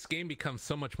this game becomes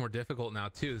so much more difficult now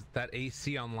too. That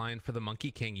AC online for the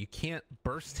Monkey King, you can't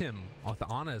burst him with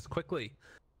Ana as quickly.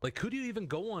 Like, who do you even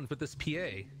go on with this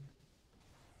PA?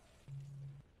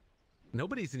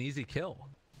 Nobody's an easy kill.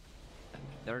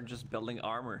 They're just building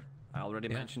armor. I already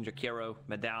mentioned Jakiro,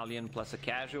 medallion plus a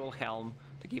casual helm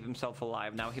to keep himself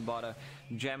alive. Now he bought a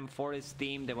gem for his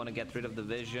team. They want to get rid of the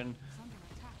vision.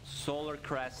 Solar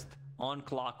Crest on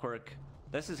Clockwork.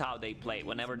 This is how they play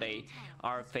whenever they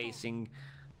are facing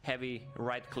heavy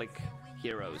right-click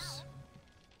heroes.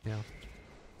 Yeah.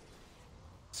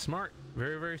 Smart.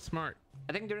 Very, very smart.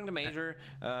 I think during the major,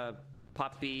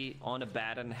 Puppey on a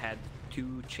Baton had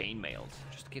 2 chainmails.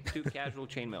 Just get 2 casual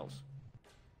chainmails.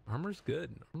 Armor's good.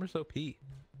 Armor's OP.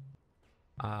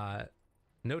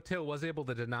 No Tail was able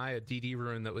to deny a DD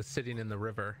rune that was sitting in the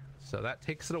river, so that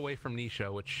takes it away from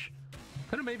Nisha, which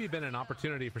could have maybe been an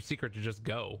opportunity for Secret to just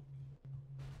go.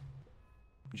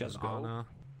 Just go.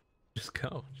 Just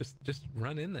go. Just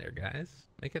run in there, guys.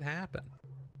 Make it happen.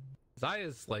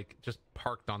 Zaya's like just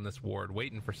parked on this ward,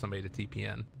 waiting for somebody to TP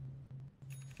in.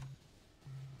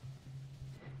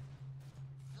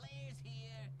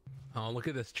 Oh, look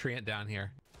at this treant down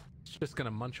here. It's just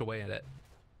gonna munch away at it.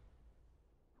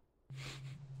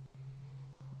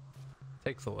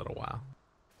 Takes a little while.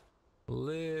 A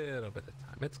little bit of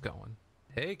time. It's going.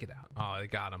 Take it out. Oh, they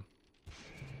got him.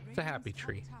 It's a happy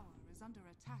tree.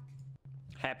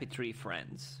 Happy tree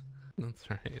friends. That's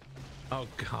right. Oh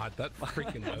god, that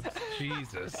freaking web.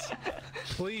 Jesus.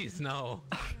 Please, no.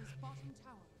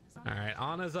 Alright,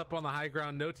 Ana's up on the high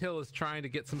ground. No Tail is trying to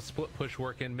get some split push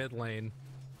work in mid lane.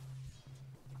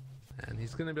 And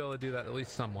he's going to be able to do that at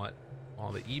least somewhat.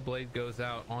 While the E-Blade goes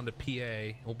out onto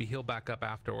PA, he'll be healed back up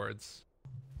afterwards.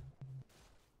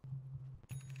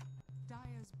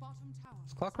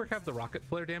 Does Clockwork have the rocket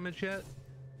flare damage yet?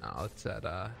 No, it's at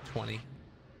 20. It's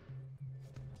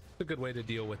a good way to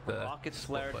deal with the rocket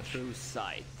flare through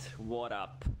sight. What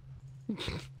up?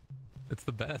 It's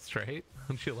the best, right?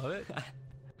 Don't you love it?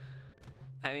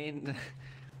 I mean,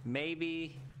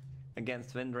 maybe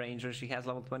against Wind Ranger, she has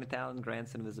level 20 talent,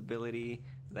 grants invisibility.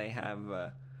 They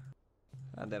have,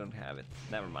 they don't have it.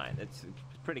 Never mind. It's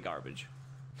pretty garbage.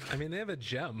 I mean, they have a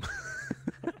gem.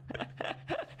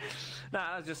 No,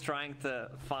 I was just trying to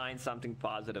find something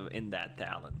positive in that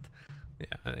talent.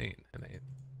 Yeah, it ain't.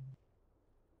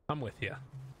 I'm with you.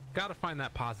 Gotta find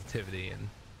that positivity in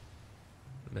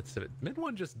the midst of it. Mid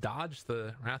one just dodged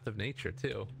the Wrath of Nature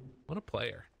too. What a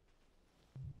player.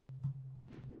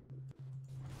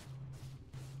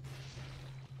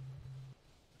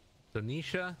 So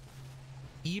Nisha,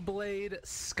 E-Blade,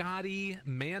 Scotty,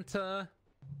 Manta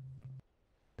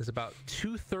is about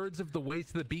 2/3 of the way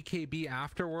to the BKB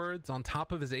afterwards. On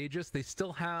top of his Aegis, they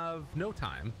still have no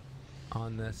time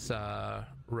on this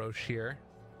Roche here.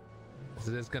 As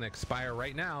it is going to expire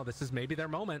right now. This is maybe their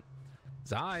moment.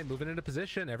 Zai moving into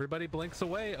position. Everybody blinks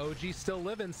away. OG still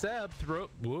living. Seb throw.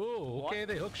 Whoa, okay,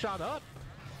 they hook shot up.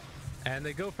 And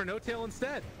they go for No Tail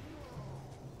instead.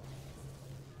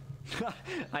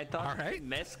 I thought I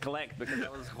misclicked because I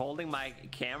was holding my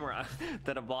camera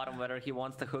to the bottom whether he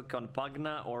wants to hook on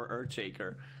Pugna or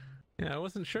Earthshaker. Yeah, I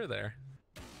wasn't sure there.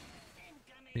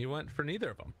 He went for neither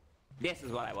of them. This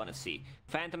is what I want to see.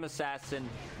 Phantom Assassin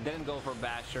didn't go for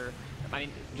Basher. I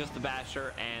mean, just the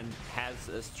Basher, and has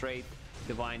a straight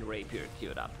Divine Rapier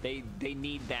queued up. They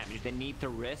need damage. They need to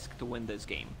risk to win this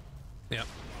game. Yep.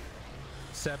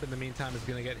 Seb, in the meantime, is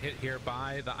going to get hit here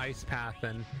by the Ice Path,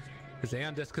 and his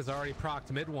Aeon Disc has already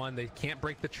procced mid one. They can't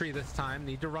break the tree this time.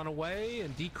 Need to run away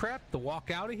and decrep the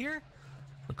walk out of here.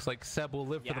 Looks like Seb will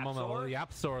live for the moment.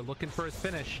 YapzOr looking for his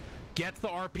finish. Gets the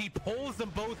RP, pulls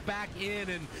them both back in,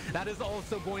 and that is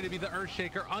also going to be the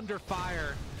Earthshaker under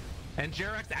fire. And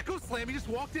Jerax Echo Slam, he just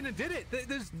walked in and did it.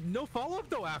 There's no follow-up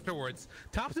though afterwards.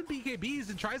 Tops and BKBs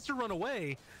and tries to run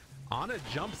away. Ana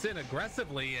jumps in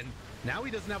aggressively, and now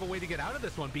he doesn't have a way to get out of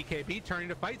this one. BKB turning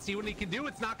to fight, see what he can do.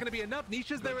 It's not going to be enough.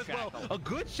 Nisha's there as well. A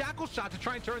good shackle shot to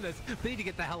try and turn this. They need to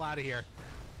get the hell out of here.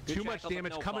 Too much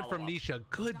damage coming from Nisha.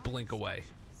 Good blink away.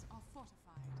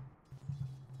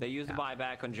 They used the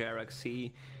buyback on Jerax.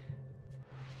 He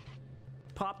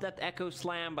popped that Echo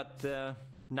Slam, but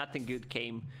nothing good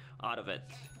came out of it.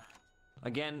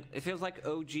 Again, it feels like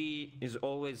OG is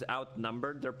always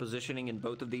outnumbered. Their positioning in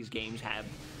both of these games have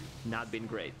not been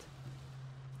great.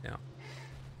 Yeah.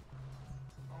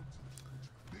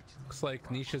 Looks like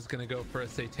Nisha's gonna go for a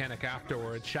Satanic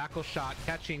afterwards. Shackle shot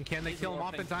catching. Can they kill him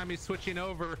off in time? He's switching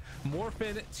over.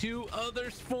 Morphin to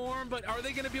Others form, but are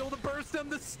they gonna be able to burst him?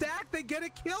 The stack, they get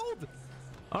it killed.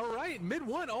 All right, mid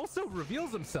one also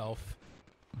reveals himself.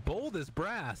 Bold as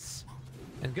brass.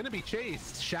 And gonna be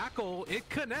chased. Shackle, it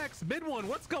connects. Mid one,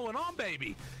 what's going on,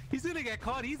 baby? He's gonna get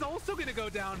caught. He's also gonna go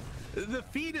down. The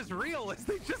feed is real as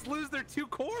they just lose their 2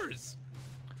 cores.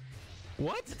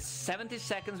 What? 70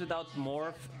 seconds without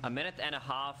Morph, a minute and a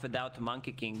half without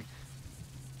Monkey King.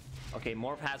 Okay,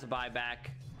 Morph has a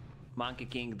buyback. Monkey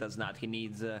King does not. He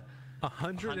needs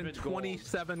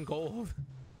 127 gold.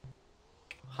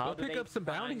 How Go do pick they up some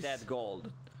find bounties. that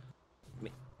gold?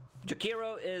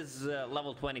 Jakiro is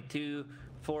level 22.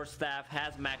 Force Staff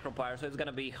has macro power, so it's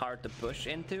gonna be hard to push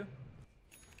into.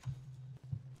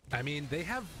 I mean, they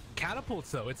have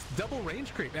catapults though. It's double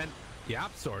range creep, and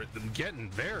YapzOr getting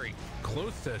very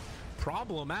close to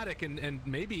problematic and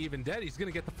maybe even dead. He's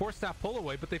gonna get the Force Staff pull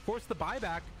away, but they force the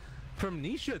buyback from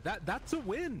Nisha. That's a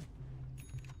win.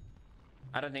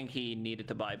 I don't think he needed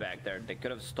to buy back there. They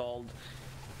could have stalled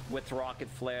with Rocket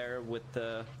Flare, with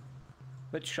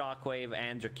Shockwave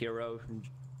and Jakiro.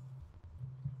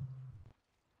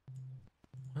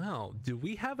 Well, do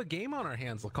we have a game on our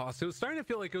hands, Lacoste? It was starting to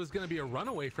feel like it was going to be a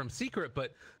runaway from Secret,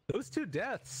 but those two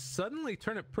deaths suddenly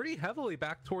turn it pretty heavily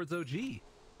back towards OG.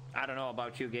 I don't know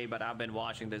about you, Gabe, but I've been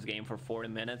watching this game for 40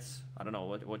 minutes. I don't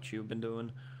know what you've been doing.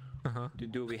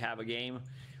 Do we have a game?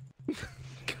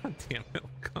 God damn it,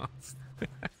 Lacoste.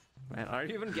 Man, are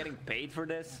you even getting paid for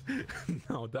this?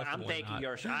 No, definitely I'm taking not.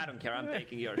 your share. I don't care. I'm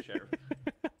taking your share.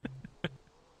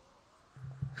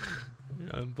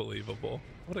 Unbelievable.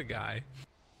 What a guy.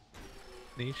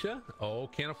 Nisha? Oh,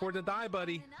 can't afford to die,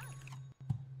 buddy.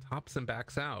 Tops and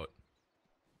backs out.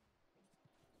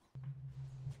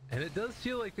 And it does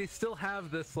feel like they still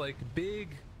have this like big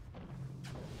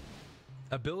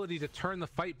ability to turn the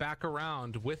fight back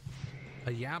around with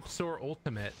a YapzOr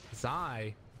ultimate.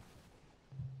 Zai.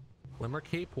 Glimmer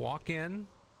Cape walk in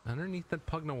underneath the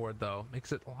Pugna Ward though.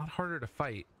 Makes it a lot harder to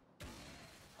fight.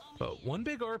 But one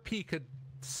big RP could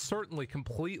certainly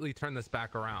completely turn this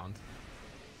back around.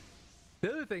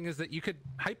 The other thing is that you could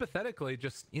hypothetically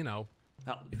just, you know,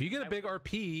 if you get a big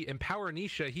RP, empower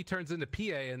Nisha, he turns into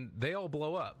PA and they all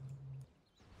blow up.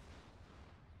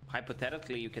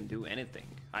 Hypothetically, you can do anything.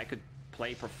 I could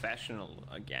play professional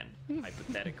again,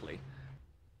 hypothetically.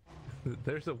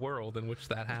 There's a world in which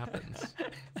that happens.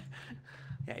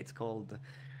 Yeah, it's called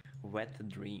Wet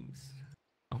Dreams.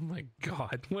 Oh my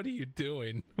god, what are you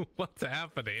doing? What's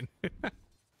happening?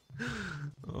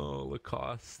 Oh,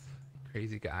 Lacoste.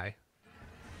 Crazy guy.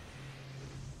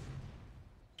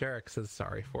 Jarek says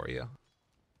sorry for you.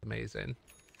 Amazing.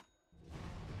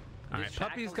 Alright,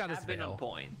 Puppey's got his have been veil. on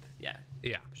point. Yeah.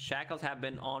 Yeah. Shackles have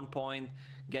been on point,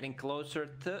 getting closer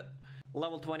to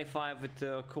level 25 with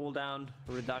the cooldown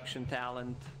reduction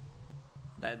talent.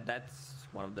 That's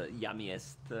one of the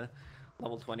yummiest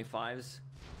level 25s.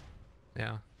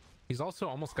 Yeah. He's also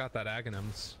almost got that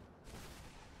Aghanims.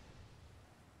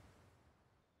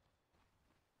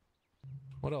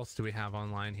 What else do we have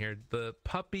online here? The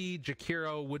Puppey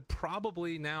Jakiro would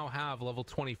probably now have level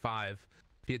 25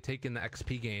 if he had taken the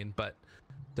XP gain, but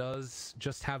does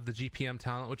just have the GPM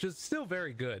talent, which is still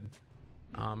very good.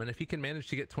 And if he can manage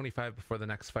to get 25 before the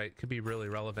next fight, could be really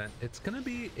relevant. It's going to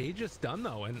be Aegis done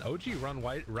though, and OG run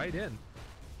right in.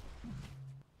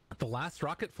 The last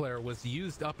Rocket Flare was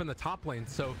used up in the top lane,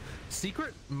 so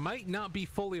Secret might not be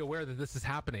fully aware that this is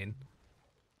happening.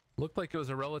 Looked like it was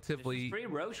a relatively Free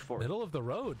Roche for middle of the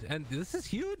road, and this is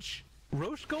huge.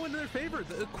 Roche go in their favor.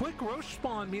 The quick Roche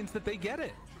spawn means that they get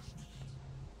it.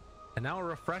 And now a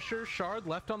refresher shard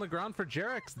left on the ground for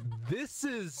Jarex. This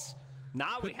is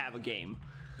now we have a game.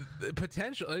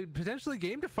 Potentially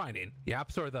game defining.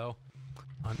 YapzOr though,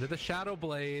 under the Shadow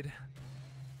Blade.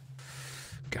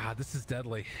 God, this is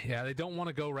deadly. Yeah, they don't want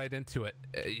to go right into it.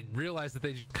 Realize that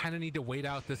they kind of need to wait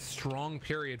out this strong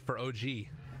period for OG.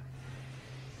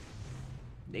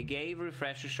 They gave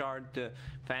Refresher Shard to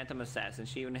Phantom Assassin.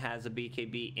 She even has a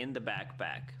BKB in the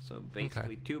backpack. So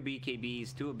basically 2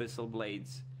 BKBs, 2 Abyssal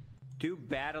Blades, 2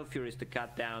 Battle Furies to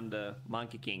cut down the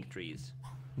Monkey King trees.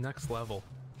 Next level.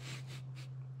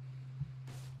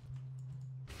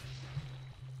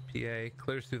 PA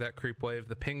clears through that creep wave.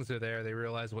 The pings are there. They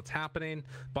realize what's happening.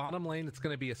 Bottom lane, it's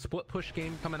going to be a split push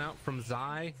game coming out from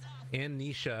Zai and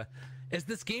Nisha. As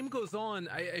this game goes on,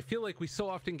 I feel like we so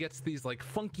often get these like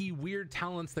funky, weird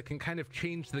talents that can kind of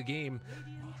change the game.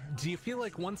 Do you feel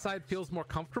like one side feels more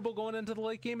comfortable going into the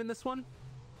late game in this one?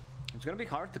 It's gonna be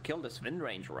hard to kill this Wind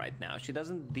Ranger right now. She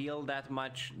doesn't deal that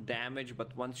much damage,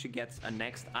 but once she gets a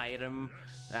next item,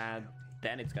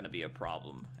 then it's gonna be a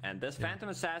problem. And this Phantom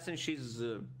Assassin, she's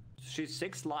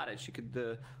 6 slotted. She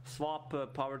could swap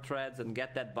power threads and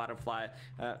get that butterfly.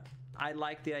 I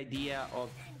like the idea of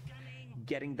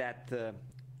getting that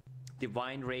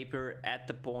Divine Rapier at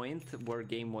the point where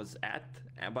game was at,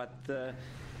 but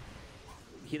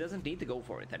he doesn't need to go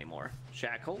for it anymore.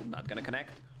 Shackle, not gonna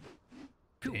connect.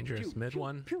 Dangerous mid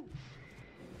one.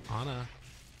 Ana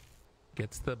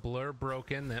gets the blur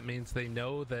broken. That means they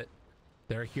know that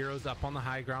Their heroes up on the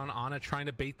high ground. Ana trying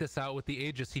to bait this out with the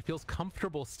Aegis. He feels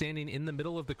comfortable standing in the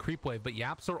middle of the creep wave, but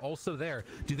YapzOr also there.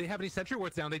 Do they have any sentry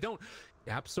wards down? They don't.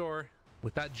 YapzOr,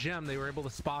 with that gem, they were able to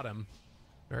spot him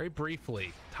very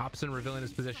briefly. Topson revealing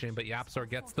his position, but YapzOr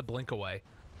gets the blink away.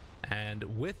 And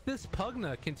with this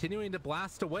Pugna continuing to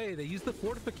blast away, they use the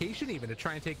fortification even to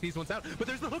try and take these ones out. But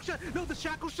there's the hook shot. No, the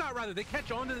shackle shot, rather. They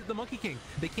catch on to the Monkey King.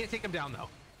 They can't take him down, though.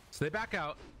 So they back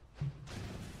out.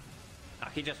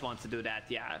 He just wants to do that,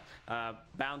 yeah.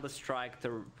 Boundless strike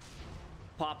to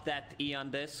pop that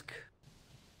Eon disc.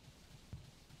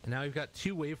 And now we've got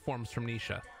 2 waveforms from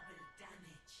Nisha.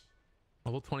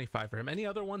 Level 25 for him. Any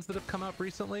other ones that have come up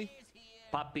recently?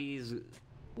 Puppey's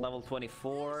level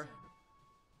 24.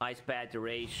 Ice Pad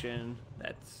duration.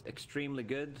 That's extremely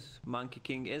good. Monkey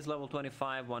King is level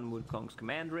 25. 1 Wukong's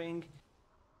command ring.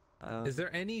 Is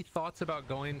there any thoughts about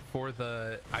going for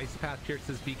the Ice Path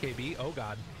Pierce's BKB? Oh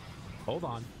god. Hold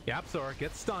on. YapzOr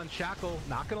gets stunned. Shackle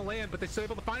not going to land, but they're still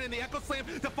able to find it in the Echo Slam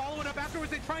to follow it up afterwards.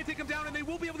 They try and take him down, and they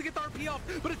will be able to get the RP off,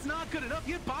 but it's not good enough.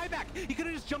 He had buyback. He could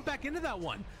have just jumped back into that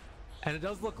one. And it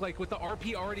does look like with the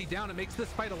RP already down, it makes this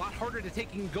fight a lot harder to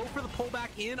take. He can go for the pullback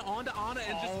in onto Ana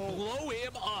and just blow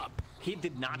him up. He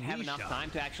did not have enough time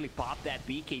to actually pop that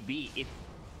BKB.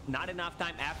 Not enough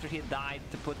time after he died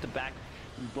to put the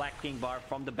Black King bar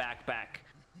from the backpack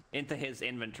into his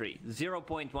inventory.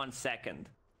 0.1 second.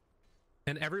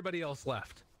 And everybody else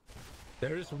left.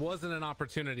 There just wasn't an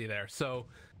opportunity there. So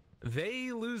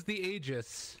they lose the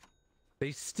Aegis.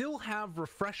 They still have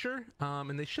Refresher,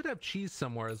 and they should have Cheese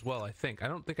somewhere as well, I think. I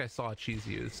don't think I saw a Cheese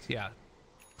used. Yeah.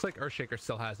 Looks like Earthshaker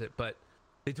still has it, but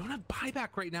they don't have buyback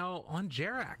right now on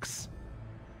Jerax.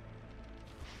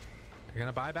 They're going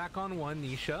to buy back on one.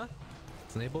 Nisha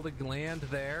is able to land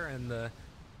there, and the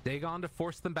Dagon to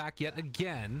force them back yet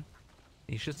again.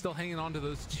 Nisha's still hanging on to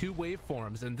those 2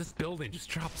 waveforms, and this building just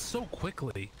drops so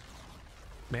quickly.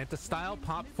 Manta style,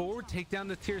 pop forward, take down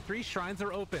the tier 3. Shrines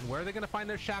are open. Where are they going to find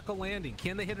their shackle landing?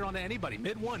 Can they hit it onto anybody?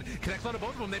 Mid 1 connects onto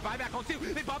both of them. They buy back on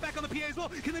 2. They bought back on the PA as well.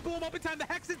 Can they blow them up in time? The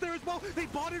Hex is there as well. They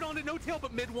bought it onto No Tail,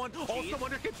 but mid 1 also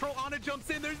under control. Ana jumps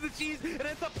in. There's the Cheese. It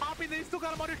ends up popping. They still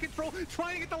got him under control.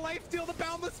 Trying to get the life steal. The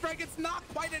Boundless Strike. It's not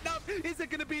quite enough. Is it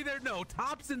going to be there? No.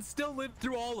 Topson still lived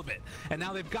through all of it. And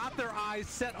now they've got their eyes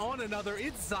set on another.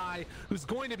 It's Zai, who's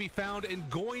going to be found and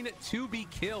going to be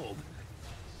killed.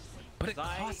 But it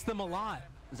costs them a lot.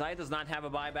 Zai does not have a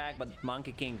buyback, but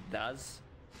Monkey King does.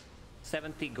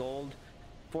 70 gold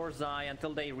for Zai.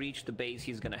 Until they reach the base,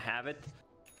 he's gonna have it.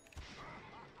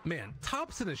 Man,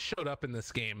 Topson has showed up in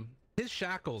this game. His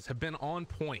shackles have been on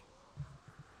point.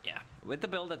 Yeah, with the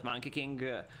build that Monkey King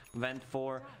went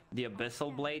for, the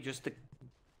Abyssal Blade, just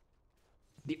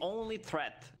the only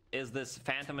threat is this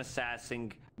Phantom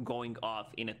Assassin going off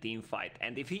in a team fight.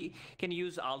 And if he can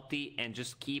use ulti and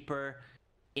just keep her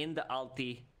in the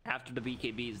ulti after the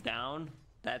BKB is down,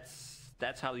 that's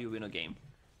how you win a game.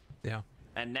 Yeah.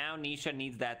 And now Nisha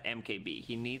needs that MKB.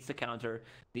 He needs to counter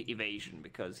the evasion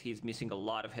because he's missing a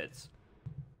lot of hits.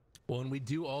 Well, and we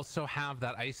do also have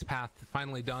that Ice Path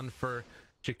finally done for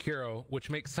Jakiro, which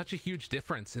makes such a huge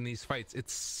difference in these fights.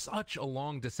 It's such a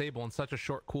long disable and such a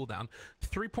short cooldown.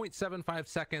 3.75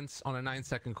 seconds on a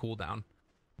 9-second cooldown.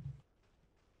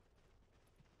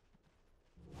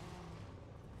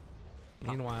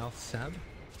 Meanwhile, Seb.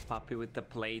 Puppey with the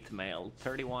plate mail.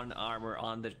 31 armor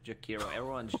on the Jakiro.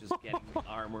 Everyone's just getting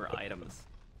armor items.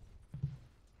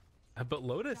 But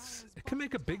Lotus, it can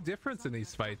make a big difference in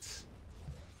these fights.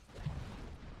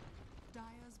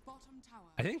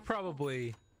 I think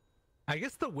probably, I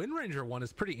guess the Wind Ranger one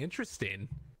is pretty interesting.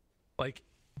 Like,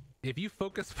 if you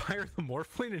focus fire the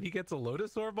Morphling and he gets a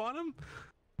Lotus Orb on him,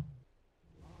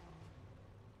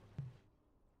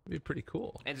 it'd be pretty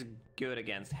cool. It's good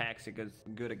against Hex, it's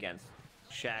good against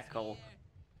Shackle.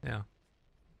 Yeah.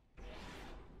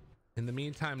 In the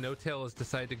meantime, No Tail has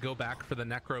decided to go back for the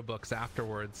Necro books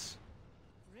afterwards.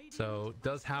 So,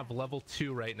 does have level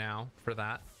 2 right now for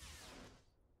that.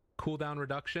 Cooldown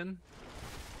reduction.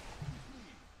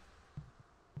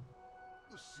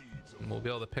 And we'll be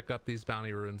able to pick up these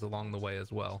bounty runes along the way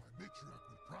as well.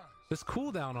 This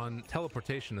cooldown on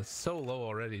teleportation is so low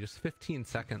already, just 15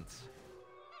 seconds.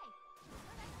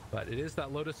 But it is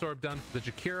that Lotus Orb done for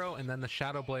the Jakiro, and then the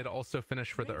Shadow Blade also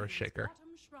finished for the Earthshaker.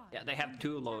 Yeah, they have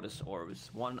 2 Lotus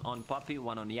Orbs. One on Puppey,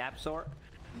 one on YapzOr.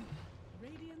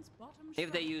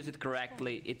 If they use it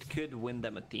correctly, it could win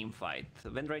them a team fight.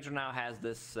 Wind Ranger now has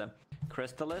this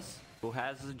Crystallis, who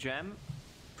has a gem.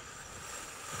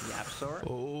 YapzOr.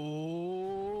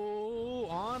 Oh,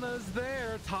 Anna's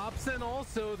there. Thompson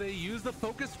also, they use the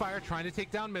focus fire trying to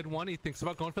take down mid one. He thinks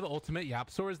about going for the ultimate.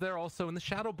 YapzOr is there also in the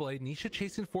Shadow Blade. Nisha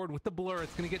chasing forward with the blur.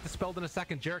 It's going to get dispelled in a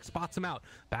second. Jarek spots him out,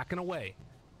 backing away.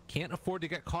 Can't afford to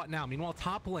get caught now. Meanwhile,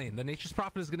 top lane, the Nature's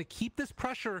Prophet is going to keep this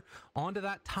pressure onto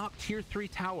that top tier 3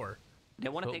 tower. They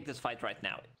want to take this fight right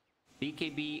now.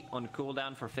 BKB on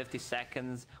cooldown for 50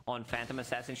 seconds on Phantom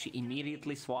Assassin. She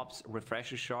immediately swaps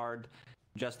Refresher Shard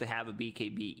just to have a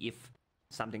BKB if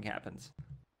something happens.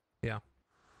 Yeah.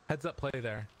 Heads up play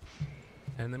there.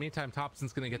 And in the meantime,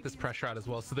 Thompson's going to get this pressure out as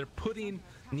well. So they're putting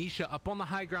Nisha up on the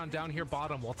high ground down here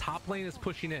bottom while top lane is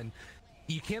pushing in.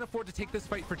 You can't afford to take this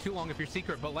fight for too long if you're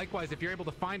Secret, but likewise, if you're able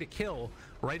to find a kill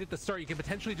right at the start, you can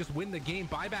potentially just win the game.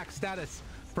 Buyback status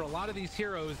for a lot of these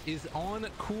heroes is on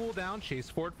cooldown. Chase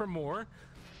forward for more.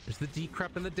 There's the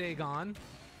Decrep and the Dagon.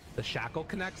 The Shackle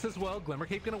connects as well. Glimmer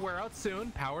Cape gonna wear out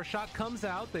soon. Power Shot comes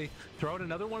out. They throw out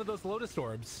another one of those Lotus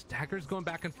Orbs. Daggers going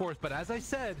back and forth, but as I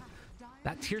said,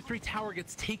 that tier 3 tower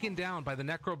gets taken down by the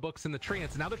Necro Books and the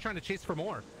Treants. Now they're trying to chase for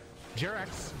more.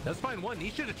 Jarex does find one.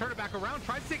 Nisha to turn it back around,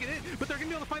 tries to take it in, but they're gonna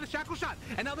be able to find the Shackle Shot.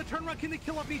 And now the turnaround, can they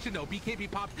kill off Nisha? No,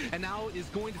 BKB popped, and now is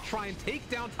going to try and take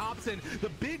down Thompson. The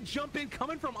big jump in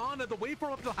coming from Anna, the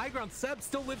waveform up to the high ground. Seb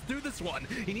still lives through this one.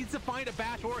 He needs to find a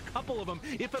bash or a couple of them,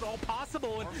 if at all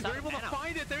possible, and they're able to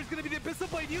find it. There's gonna be the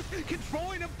Abyssal Blade used,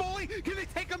 controlling him fully. Can they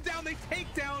take him down? They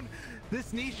take down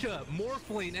this Nisha,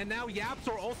 Morphling, and now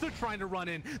YapzOr also trying to run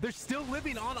in. They're still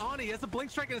living on Anna. He has a Blink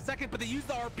Strike in a second, but they use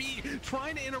the RP,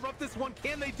 trying to interrupt this one.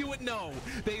 Can they do it? No.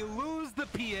 They lose the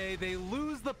PA, they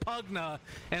lose the Pugna,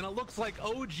 and it looks like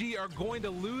OG are going to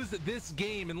lose this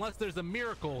game unless there's a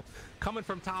miracle coming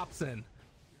from Thompson.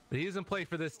 But he doesn't play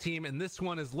for this team, and this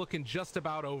one is looking just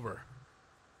about over.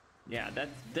 Yeah,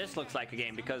 this looks like a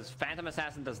game because Phantom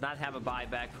Assassin does not have a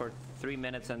buyback for 3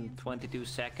 minutes and 22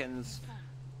 seconds.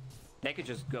 They could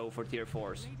just go for tier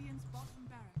 4s.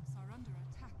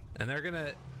 And they're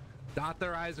gonna dot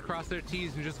their I's across their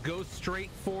T's and just go straight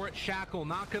for it. Shackle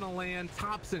not gonna land.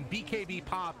 Thompson, BKB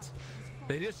popped.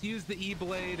 They just used the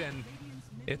E-Blade and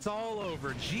it's all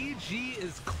over. GG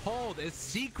is called as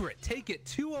Secret. Take it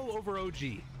 2-0 over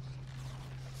OG.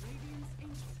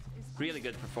 Really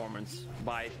good performance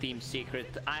by Team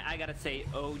Secret. I gotta say,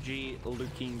 OG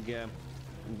looking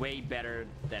way better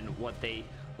than what they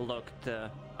looked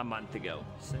a month ago.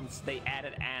 Since they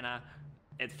added Anna,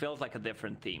 it feels like a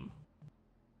different team.